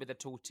or just with a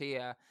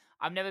tortilla.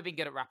 I've never been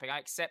good at wrapping. I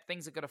accept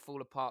things are going to fall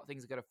apart,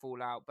 things are going to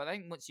fall out. But I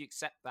think once you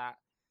accept that...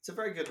 It's a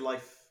very good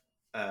life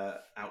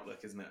outlook,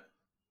 isn't it?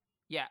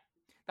 Yeah.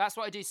 That's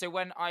what I do. So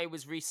when I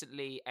was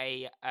recently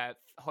a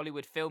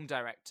Hollywood film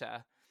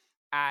director,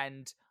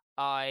 and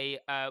I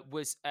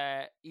was,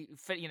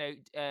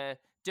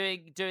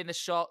 doing the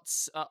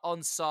shots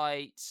on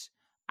site,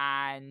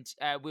 and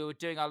we were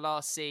doing our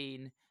last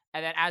scene,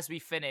 and then as we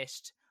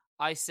finished,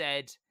 I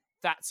said,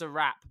 "That's a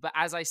wrap." But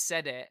as I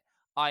said it,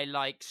 I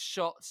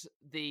shot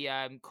the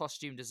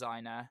costume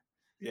designer.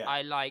 Yeah.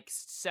 I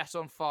set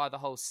on fire the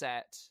whole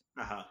set.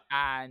 Uh-huh.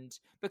 And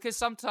because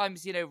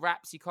sometimes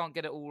wraps you can't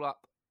get it all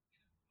up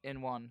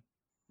in one.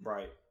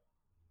 Right.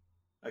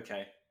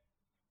 Okay.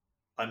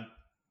 I'm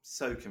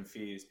so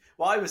confused.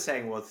 What I was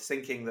saying was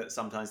thinking that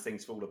sometimes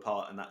things fall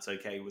apart and that's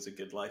okay was a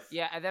good life.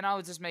 Yeah, and then I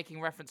was just making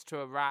reference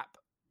to a wrap,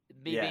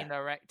 me being a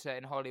director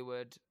in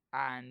Hollywood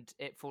and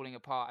it falling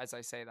apart as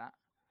I say that.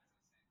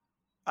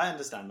 I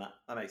understand that.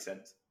 That makes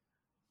sense.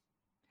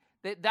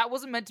 That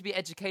wasn't meant to be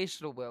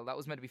educational, Will. That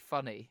was meant to be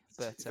funny.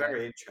 But it's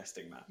very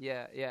interesting, Matt.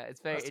 Yeah,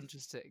 it's very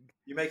interesting.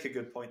 You make a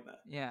good point there.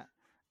 Yeah.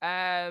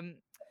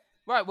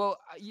 Right, well,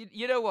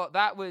 you know what?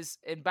 That was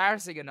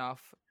embarrassing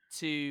enough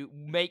to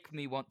make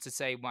me want to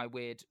say my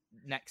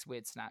next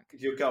weird snack.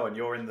 You're going.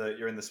 You're in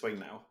the swing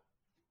now.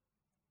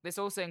 This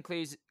also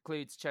includes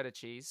cheddar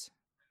cheese.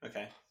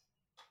 Okay.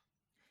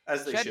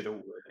 As they should all,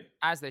 really.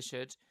 As they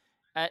should.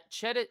 A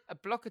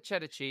block of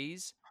cheddar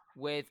cheese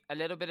with a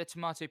little bit of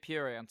tomato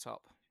puree on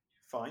top.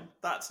 Fine.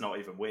 That's not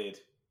even weird.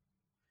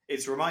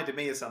 It's reminded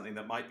me of something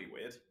that might be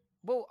weird.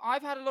 Well,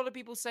 I've had a lot of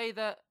people say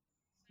that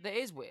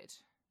is weird.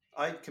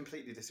 I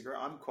completely disagree.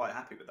 I'm quite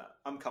happy with that.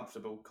 I'm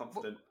comfortable,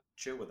 confident,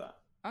 chill with that.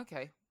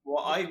 Okay.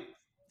 Well,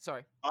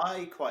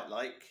 I quite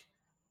like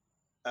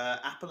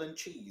apple and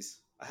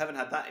cheese. I haven't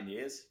had that in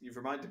years. You've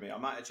reminded me. I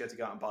might actually have to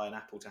go out and buy an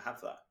apple to have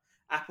that.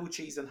 Apple,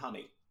 cheese, and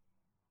honey.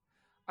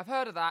 I've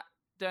heard of that.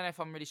 Don't know if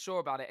I'm really sure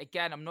about it.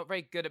 Again, I'm not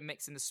very good at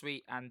mixing the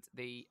sweet and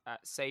the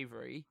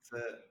savoury.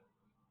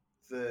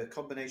 The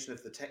combination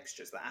of the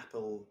textures,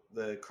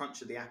 the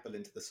crunch of the apple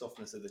into the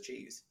softness of the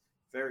cheese.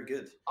 Very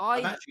good.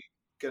 I'm actually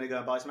going to go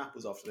and buy some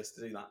apples after this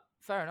to do that.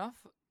 Fair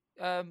enough.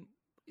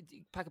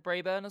 Pack of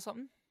Brayburn or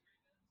something?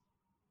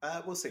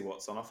 We'll see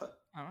what's on offer.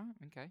 All right,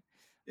 okay.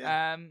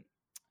 Yeah.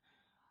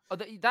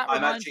 That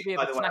reminds me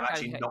of a snack I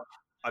hate.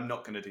 I'm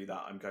not going to do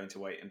that. I'm going to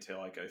wait until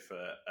I go for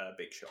a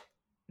big shop.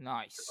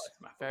 Nice.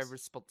 Very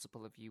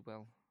responsible of you,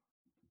 Will.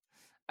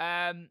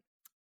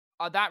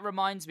 that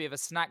reminds me of a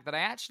snack that I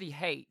actually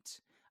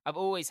hate. I've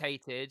always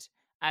hated,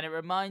 and it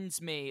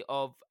reminds me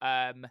of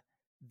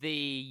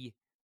the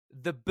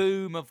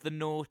boom of the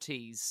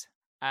noughties,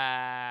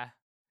 and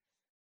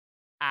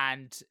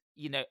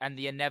and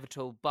the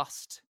inevitable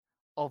bust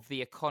of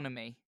the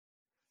economy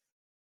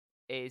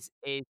is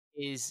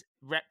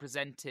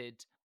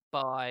represented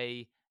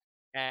by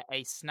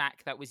a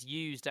snack that was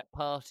used at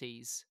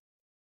parties.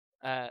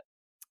 That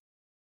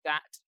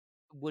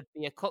would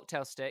be a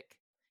cocktail stick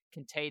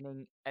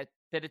containing a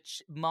bit of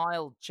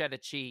mild cheddar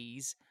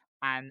cheese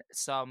and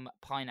some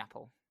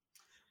pineapple.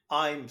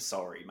 I'm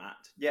sorry,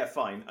 Matt. Yeah,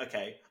 fine.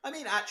 Okay. I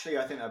mean, actually,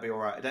 I think that'd be all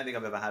right. I don't think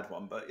I've ever had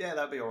one, but yeah,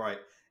 that'd be all right.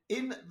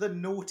 In the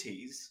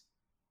noughties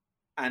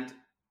and,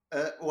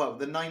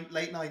 the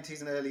late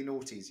 90s and early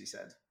noughties, you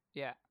said?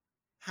 Yeah.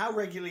 How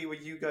regularly were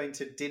you going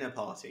to dinner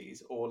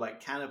parties or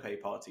like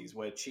canapé parties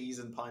where cheese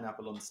and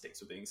pineapple on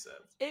sticks were being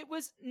served? It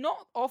was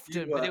not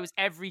often, but it was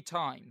every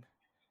time.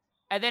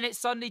 And then it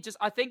suddenly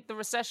I think the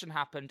recession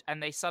happened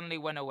and they suddenly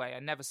went away. I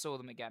never saw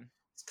them again.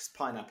 It's because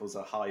pineapple's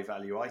a high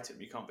value item.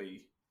 You can't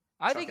be.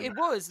 I think it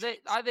was.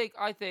 I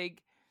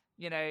think,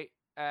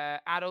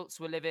 adults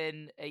were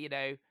living,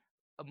 a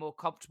more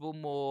comfortable,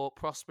 more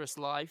prosperous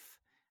life.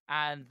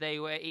 And they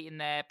were eating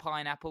their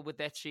pineapple with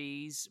their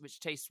cheese,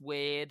 which tastes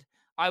weird.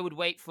 I would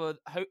wait for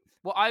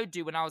what I would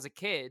do when I was a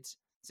kid.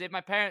 So if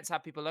my parents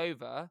had people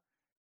over,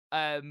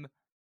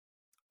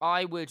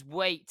 I would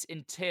wait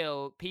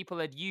until people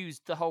had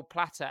used the whole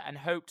platter and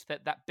hoped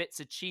that bits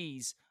of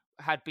cheese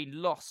had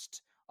been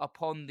lost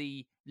upon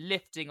the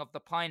lifting of the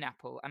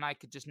pineapple, and I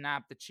could just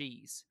nab the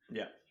cheese.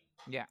 Yeah.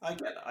 I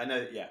get that. I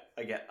know. Yeah,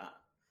 I get that.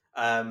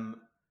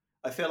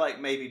 I feel like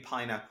maybe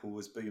pineapple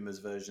was Boomer's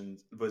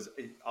versions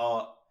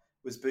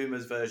was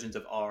Boomer's versions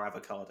of our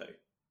avocado.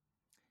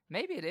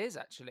 Maybe it is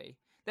actually.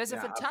 There's a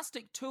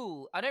fantastic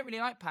tool. I don't really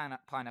like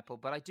pineapple,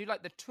 but I do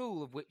like the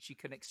tool of which you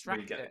can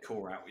extract the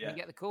core out. Yeah, you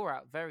get the core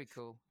out. Very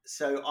cool.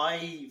 So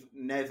I've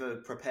never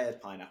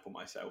prepared pineapple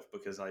myself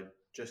because I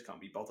just can't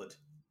be bothered.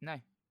 No,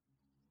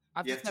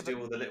 you have to do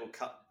all the little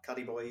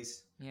cutty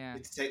boys. Yeah, you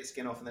have to take the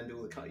skin off and then do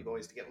all the cutty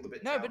boys to get all the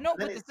bits. No, out. But not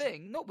with the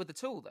thing. Not with the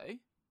tool though.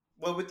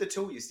 Well, with the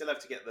tool, you still have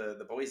to get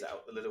the boys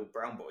out, the little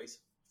brown boys.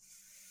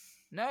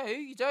 No,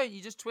 you don't.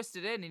 You just twist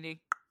it in and you.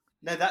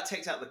 No, that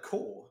takes out the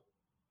core.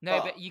 No,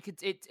 but you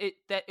could. It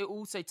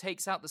also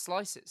takes out the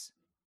slices.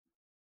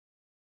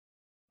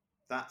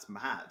 That's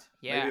mad.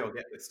 Yeah. Maybe I'll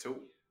get this tool.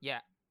 Yeah.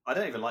 I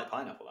don't even like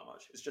pineapple that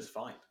much. It's just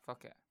fine.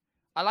 Fuck it.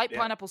 I like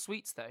pineapple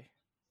sweets though.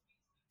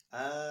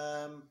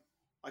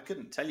 I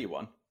couldn't tell you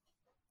one.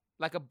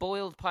 Like a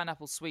boiled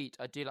pineapple sweet,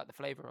 I do like the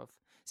flavour of.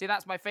 See,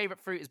 that's my favourite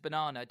fruit is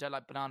banana. I don't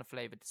like banana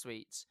flavoured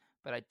sweets,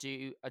 but I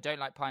don't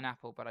like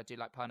pineapple, but I do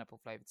like pineapple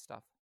flavoured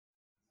stuff.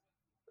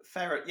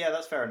 Yeah,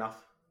 that's fair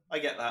enough. I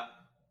get that.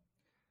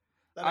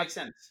 That makes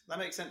sense. That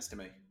makes sense to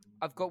me.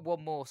 I've got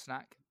one more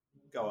snack.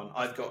 Go on.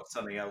 I've got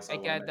something else.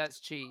 Again, that's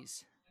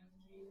cheese.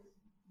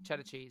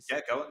 Cheddar cheese.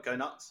 Yeah, go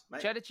nuts,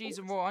 mate. Cheddar cheese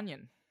and raw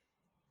onion.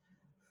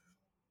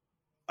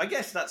 I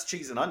guess that's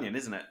cheese and onion,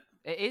 isn't it?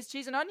 It is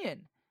cheese and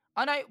onion.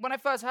 I know. When I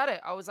first had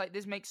it, I was like,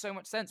 "This makes so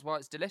much sense. Well,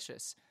 it's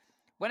delicious."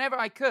 Whenever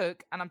I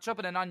cook and I'm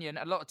chopping an onion,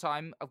 a lot of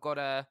time I've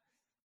got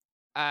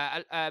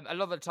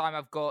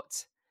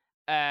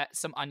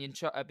some onion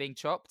being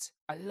chopped.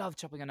 I love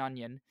chopping an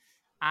onion.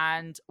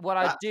 And what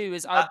I do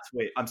is That's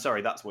weird. I'm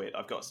sorry, that's weird.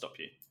 I've got to stop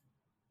you.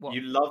 What?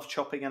 You love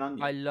chopping an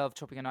onion? I love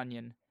chopping an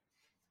onion.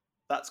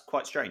 That's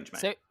quite strange,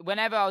 mate. So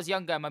whenever I was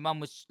younger, my mum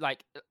was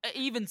like,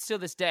 even still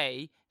this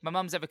day, my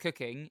mum's ever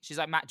cooking, she's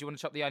like, "Matt, do you want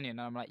to chop the onion?"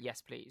 And I'm like,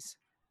 "Yes, please."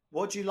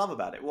 What do you love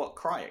about it? What,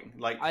 crying?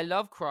 Like I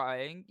love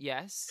crying,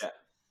 yes. Yeah.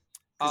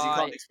 Because you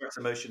can't express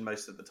emotion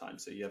most of the time,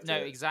 so you have to... No,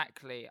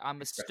 exactly.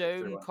 I'm a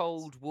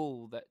stone-cold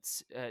wall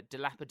that's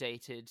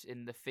dilapidated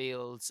in the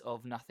fields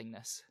of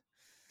nothingness.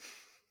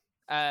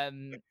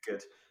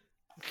 Good.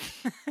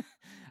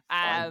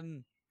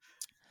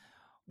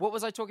 What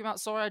was I talking about?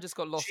 Sorry, I just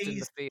got lost in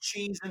the field.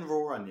 Cheese and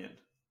raw onion.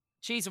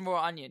 Cheese and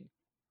raw onion.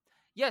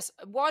 Yes.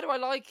 Why do I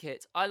like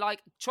it? I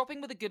like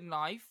chopping with a good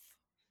knife.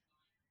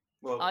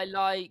 Well, I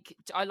like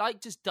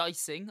just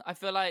dicing. I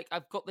feel like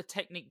I've got the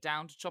technique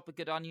down to chop a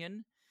good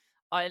onion.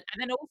 And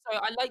then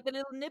also I like the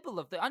little nibble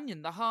of the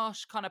onion, the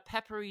harsh kind of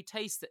peppery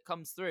taste that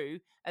comes through,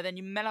 and then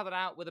you mellow it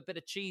out with a bit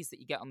of cheese that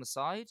you get on the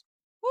side.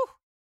 Woo!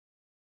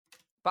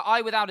 But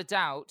I, without a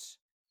doubt,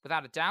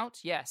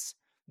 yes,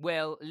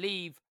 will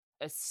leave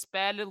a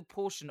spare little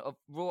portion of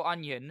raw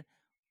onion.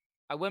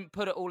 I won't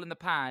put it all in the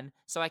pan,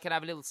 so I can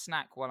have a little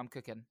snack while I'm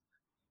cooking.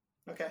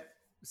 Okay.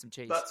 With some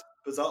cheese. That's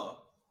bizarre.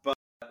 But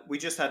we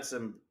just had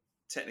some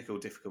technical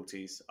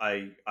difficulties.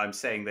 I'm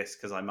saying this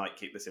because I might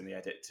keep this in the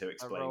edit to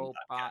explain. The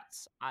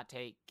robots are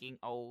taking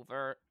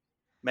over.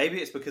 Maybe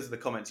it's because of the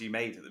comments you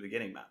made at the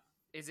beginning, Matt.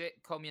 Is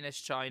it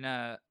communist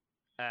China?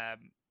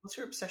 What's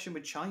your obsession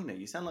with China?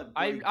 You sound like...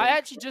 I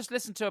actually just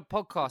listened to a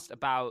podcast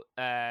about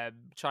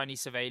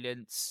Chinese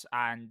surveillance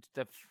and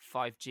the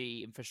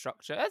 5G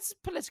infrastructure. It's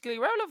politically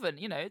relevant,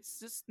 it's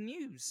just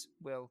news,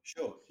 Will.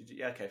 Sure.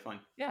 Yeah, okay, fine.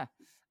 Yeah.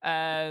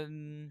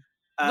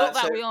 Not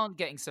that we aren't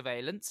getting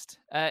surveillanced.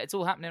 It's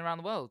all happening around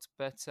the world.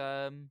 But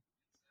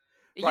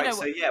right.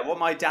 So yeah, what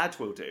my dad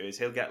will do is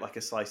he'll get like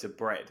a slice of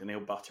bread and he'll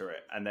butter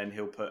it, and then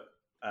he'll put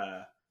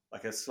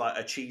like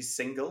a cheese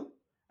single,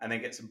 and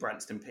then get some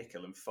Branston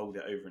pickle and fold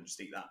it over and just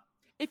eat that.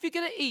 If you're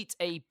going to eat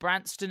a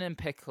Branston and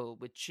pickle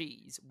with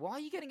cheese, why are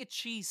you getting a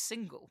cheese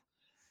single?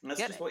 That's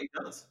just what he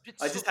does.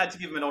 I just had to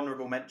give him an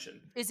honourable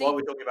mention. While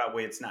we're talking about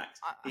weird snacks,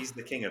 he's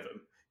the king of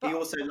them. He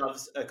also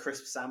loves a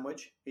crisp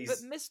sandwich. But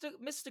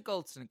Mr.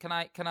 Goldson, can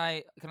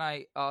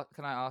I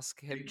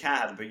ask him? You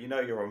can, but you know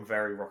you're on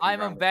very rocky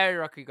ground. I'm on very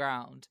rocky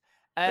ground.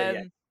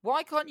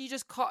 Why can't you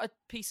just cut a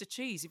piece of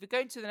cheese? If you're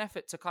going to an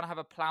effort to kind of have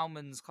a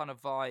ploughman's kind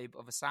of vibe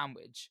of a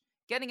sandwich,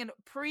 getting a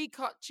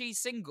pre-cut cheese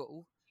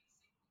single.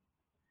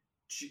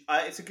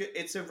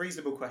 It's a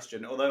reasonable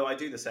question, although I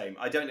do the same.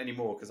 I don't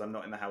anymore because I'm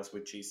not in the house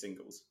with cheese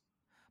singles.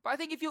 But I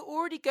think if you're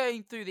already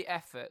going through the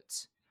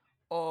effort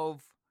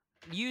of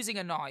using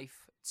a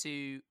knife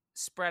to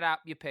spread out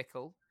your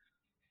pickle,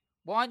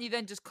 why aren't you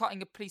then just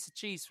cutting a piece of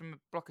cheese from a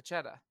block of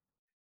cheddar?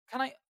 Can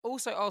I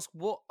also ask,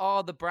 what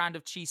are the brand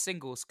of cheese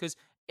singles? Because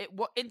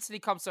what instantly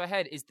comes to my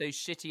head is those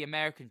shitty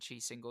American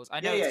cheese singles. I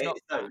know it's not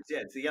those. Yeah,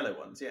 it's the yellow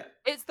ones. Yeah,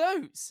 it's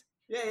those.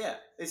 Yeah.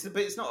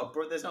 There's not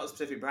a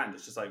specific brand.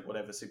 It's just like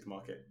whatever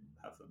supermarket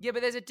have them. Yeah,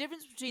 but there's a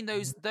difference between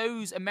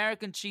those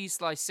American cheese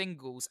slice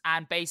singles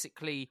and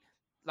basically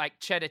like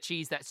cheddar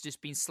cheese that's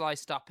just been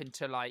sliced up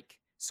into like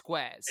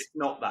squares. It's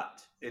not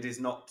that. It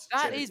is not.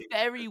 That is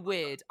very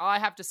weird. I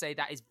have to say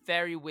that is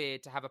very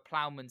weird to have a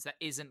ploughman's that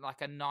isn't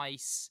like a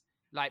nice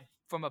like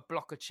from a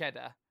block of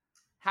cheddar.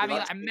 Having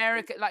like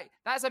America like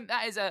that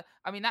is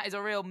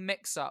a real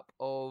mix up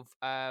of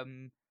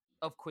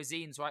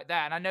cuisines right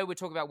there. And I know we're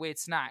talking about weird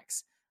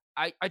snacks.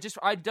 I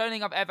don't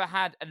think I've ever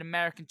had an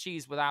American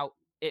cheese without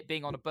it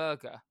being on a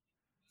burger.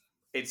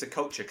 It's a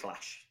culture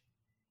clash.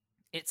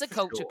 It's a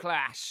culture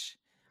clash.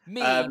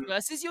 Me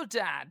versus your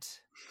dad.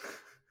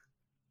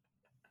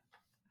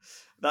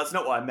 That's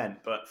not what I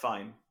meant, but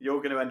fine. You're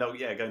going to end up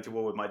going to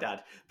war with my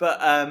dad. But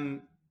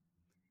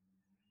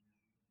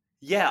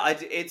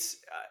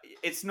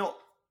it's not.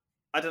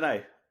 I don't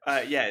know.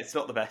 It's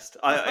not the best.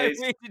 I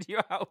weirded you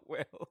out,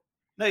 Will.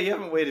 No, you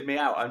haven't weirded me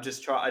out. I'm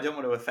just trying. I don't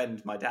want to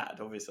offend my dad,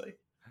 obviously.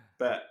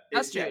 But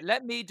that's true.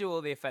 Let me do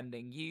all the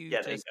offending.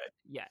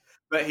 Yeah.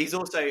 But he's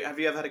also. Have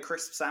you ever had a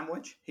crisp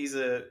sandwich? He's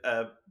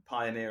a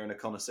pioneer and a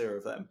connoisseur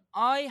of them.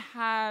 I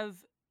have.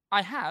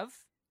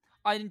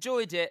 I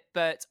enjoyed it,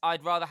 but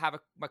I'd rather have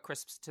my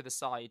crisps to the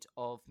side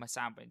of my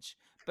sandwich.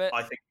 But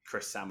I think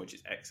crisp sandwich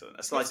is excellent.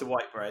 A slice of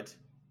white bread,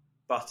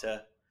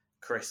 butter,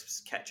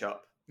 crisps,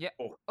 ketchup. Yeah.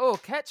 Oh,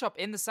 ketchup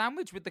in the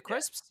sandwich with the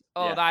crisps?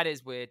 Yeah. Oh, that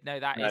is weird. No,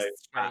 that is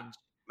strange.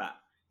 Matt,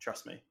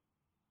 trust me.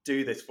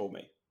 Do this for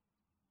me.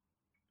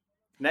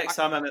 Next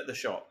time I'm at the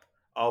shop,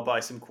 I'll buy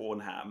some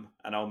corn ham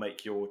and I'll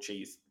make your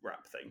cheese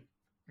wrap thing.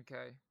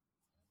 Okay.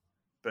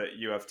 But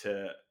you have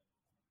to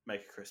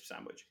make a crisp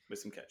sandwich with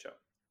some ketchup.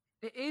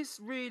 It is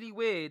really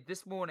weird.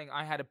 This morning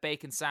I had a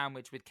bacon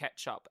sandwich with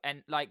ketchup,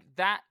 and like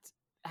that,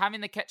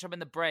 having the ketchup in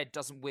the bread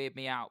doesn't weird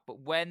me out.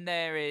 But when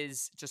there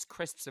is just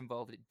crisps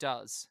involved, it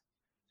does.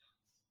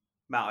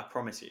 Matt, I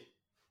promise you.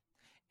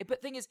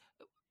 But the thing is,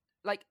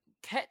 like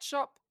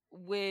ketchup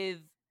with,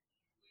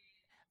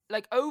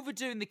 like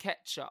overdoing the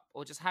ketchup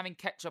or just having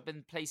ketchup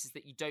in places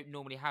that you don't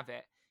normally have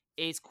it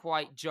is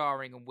quite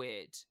jarring and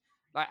weird.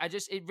 Like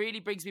it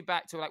really brings me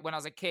back to like when I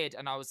was a kid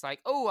and I was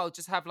like, oh, I'll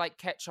just have like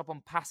ketchup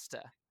on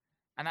pasta.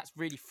 And that's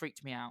really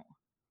freaked me out.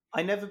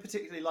 I never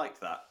particularly liked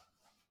that.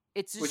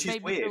 It's just which made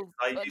is weird.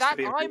 Me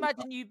feel, I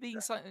imagine you being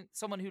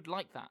someone who'd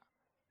like that.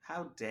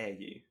 How dare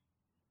you?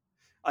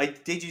 I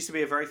did used to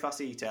be a very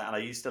fussy eater, and I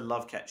used to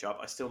love ketchup.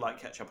 I still like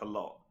ketchup a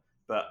lot,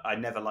 but I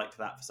never liked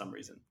that for some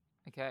reason.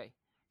 Okay.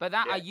 But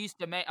that I used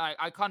to make...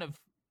 I kind of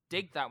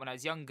digged that when I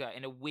was younger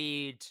in a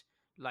weird,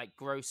 like,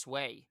 gross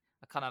way.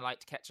 I kind of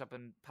liked ketchup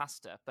and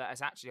pasta, but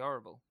it's actually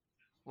horrible.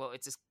 Well,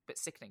 it's just a bit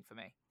sickening for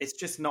me. It's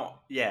just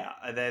not. Yeah,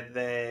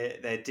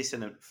 they're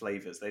dissonant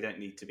flavors. They don't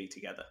need to be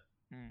together.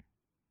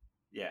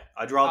 Yeah,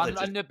 I'd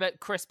rather. But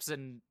crisps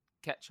and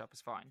ketchup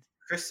is fine.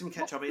 Crisps and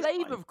ketchup is fine.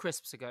 What flavor of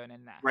crisps are going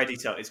in there? Ready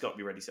salted. It's got to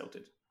be ready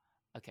salted.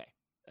 Okay.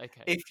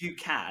 If you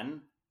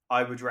can,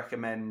 I would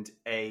recommend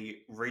a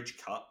Ridge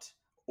Cut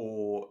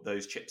or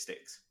those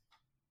chipsticks.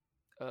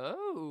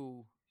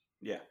 Oh.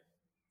 Yeah.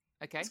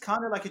 Okay. It's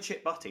kind of like a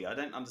chip butty. I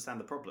don't understand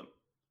the problem.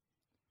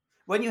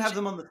 When you have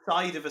them on the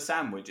side of a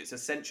sandwich, it's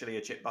essentially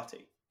a chip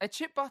butty. A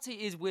chip butty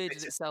is weird in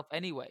itself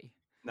anyway.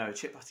 No,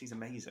 chip butty's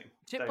amazing.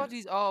 Chip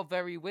butties are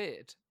very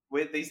weird.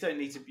 These don't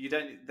need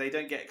to. They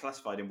don't get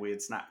classified in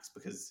weird snacks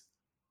because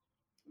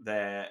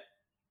they're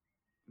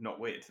not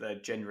weird. They're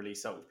generally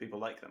sold. People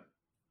like them.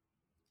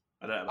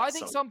 I don't know. I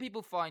think some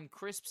people find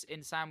crisps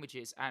in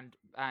sandwiches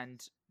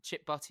and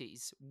chip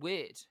butties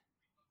weird.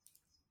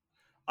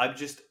 I'm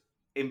just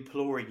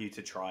imploring you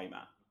to try,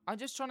 Matt. I'm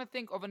just trying to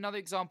think of another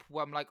example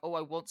where I'm like, oh,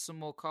 I want some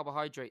more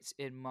carbohydrates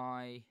in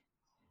my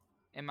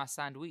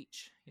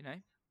sandwich, you know?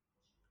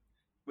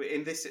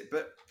 In this,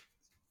 but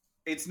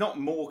it's not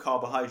more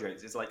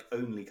carbohydrates. It's like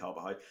only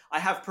carbohydrate. I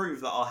have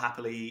proved that I'll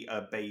happily eat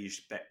a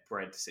beige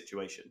bread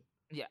situation.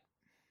 Yeah.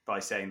 By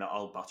saying that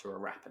I'll butter a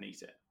wrap and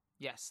eat it.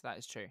 Yes, that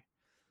is true.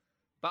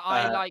 But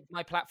I like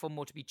my platform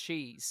more to be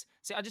cheese.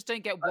 See, I just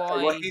don't get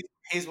why. Well,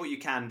 here's what you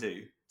can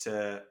do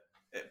to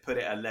put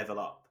it a level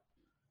up.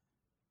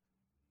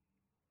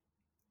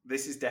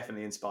 This is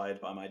definitely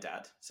inspired by my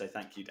dad, so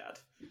thank you, Dad.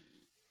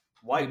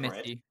 White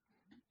bread. You.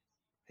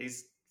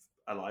 He's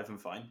alive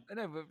and fine. I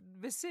know, but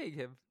we're seeing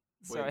him.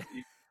 Sorry.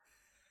 Well,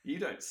 you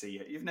don't see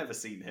it. You've never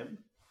seen him.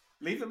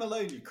 Leave him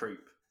alone, you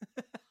creep.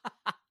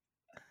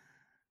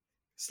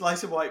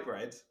 Slice of white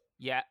bread.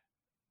 Yeah.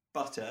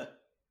 Butter.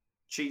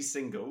 Cheese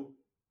single.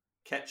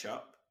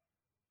 Ketchup.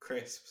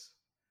 Crisps.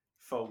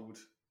 Fold.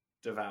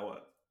 Devour.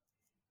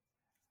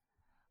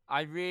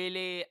 I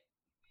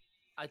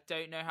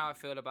don't know how I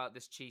feel about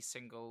this cheese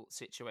single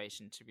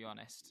situation, to be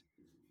honest.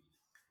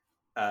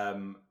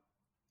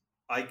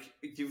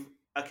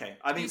 Okay.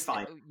 I mean,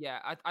 fine. Yeah,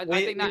 I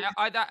think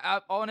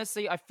that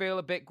honestly, I feel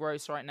a bit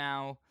gross right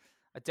now.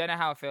 I don't know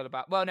how I feel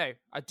about. Well, no,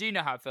 I do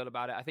know how I feel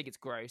about it. I think it's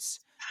gross.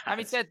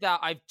 Having said that,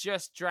 I've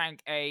just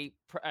drank a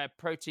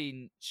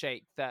protein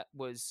shake that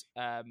was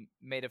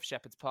made of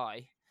shepherd's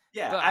pie.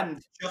 Yeah,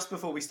 and just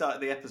before we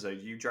started the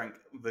episode, you drank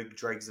the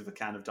dregs of a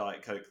can of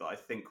Diet Coke that I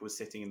think was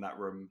sitting in that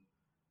room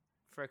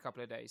for a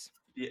couple of days.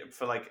 Yeah,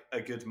 for like a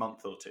good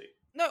month or two.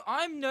 No,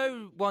 I'm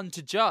no one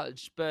to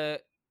judge,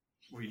 but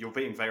you're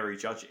being very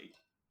judgy.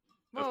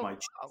 Well, of my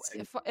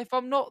if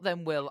I'm not,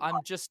 then Will,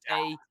 I'm just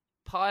a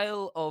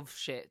pile of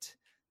shit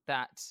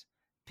that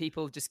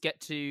people just get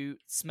to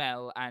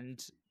smell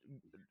and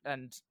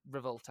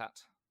revolt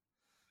at.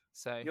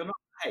 So you're not.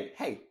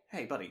 Hey,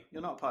 buddy,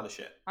 you're not a pile of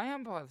shit. I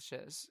am a pile of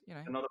shit. You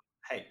know. You're not.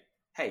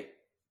 Hey,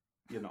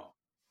 you're not.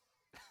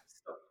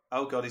 Stop.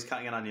 Oh God, he's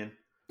cutting an onion.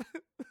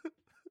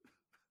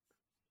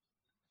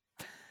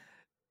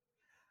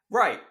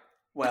 Right.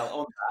 Well,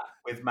 on that,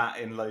 with Matt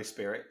in low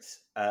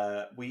spirits,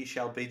 we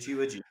shall bid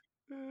you adieu.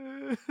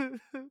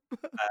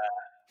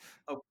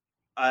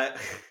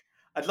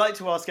 I'd like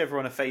to ask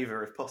everyone a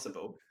favour, if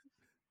possible.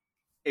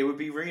 It would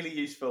be really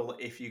useful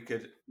if you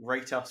could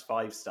rate us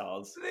 5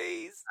 stars,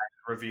 please,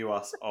 and review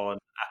us on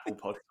Apple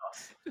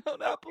Podcasts.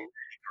 On Apple,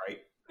 really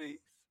great, please.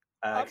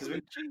 Because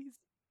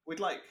we'd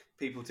like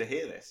people to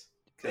hear this.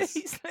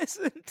 Please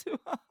listen to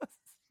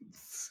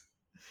us.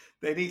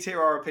 They need to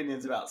hear our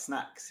opinions about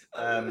snacks.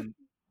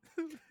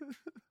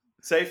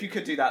 So if you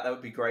could do that, that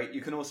would be great.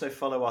 You can also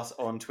follow us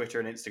on Twitter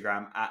and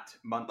Instagram at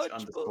munch_pod.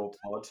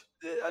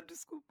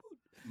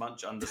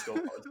 Munch_pod.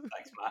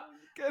 Thanks, Matt.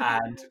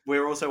 And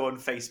we're also on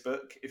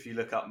Facebook if you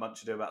look up Munch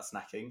to Do About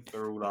Snacking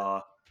for all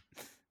our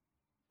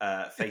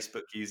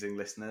Facebook using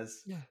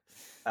listeners. Yeah.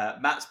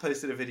 Matt's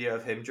posted a video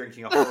of him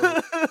drinking a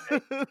horrible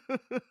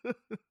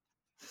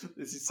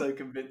This is so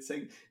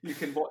convincing. You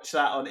can watch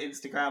that on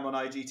Instagram, on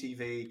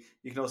IGTV.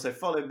 You can also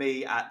follow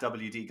me at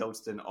WD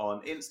Goldston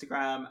on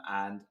Instagram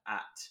and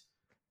at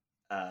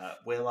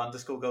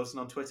Will_Goldston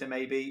on Twitter,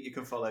 maybe. You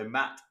can follow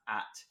Matt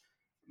at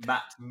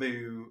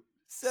MattMoo794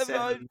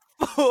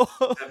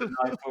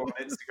 on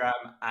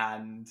Instagram.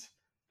 And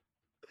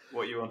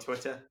what are you on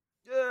Twitter?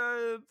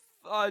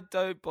 I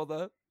don't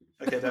bother.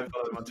 Okay, don't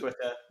follow him on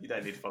Twitter. You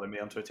don't need to follow me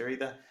on Twitter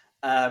either.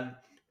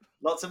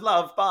 Lots of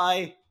love.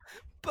 Bye.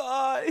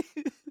 Bye.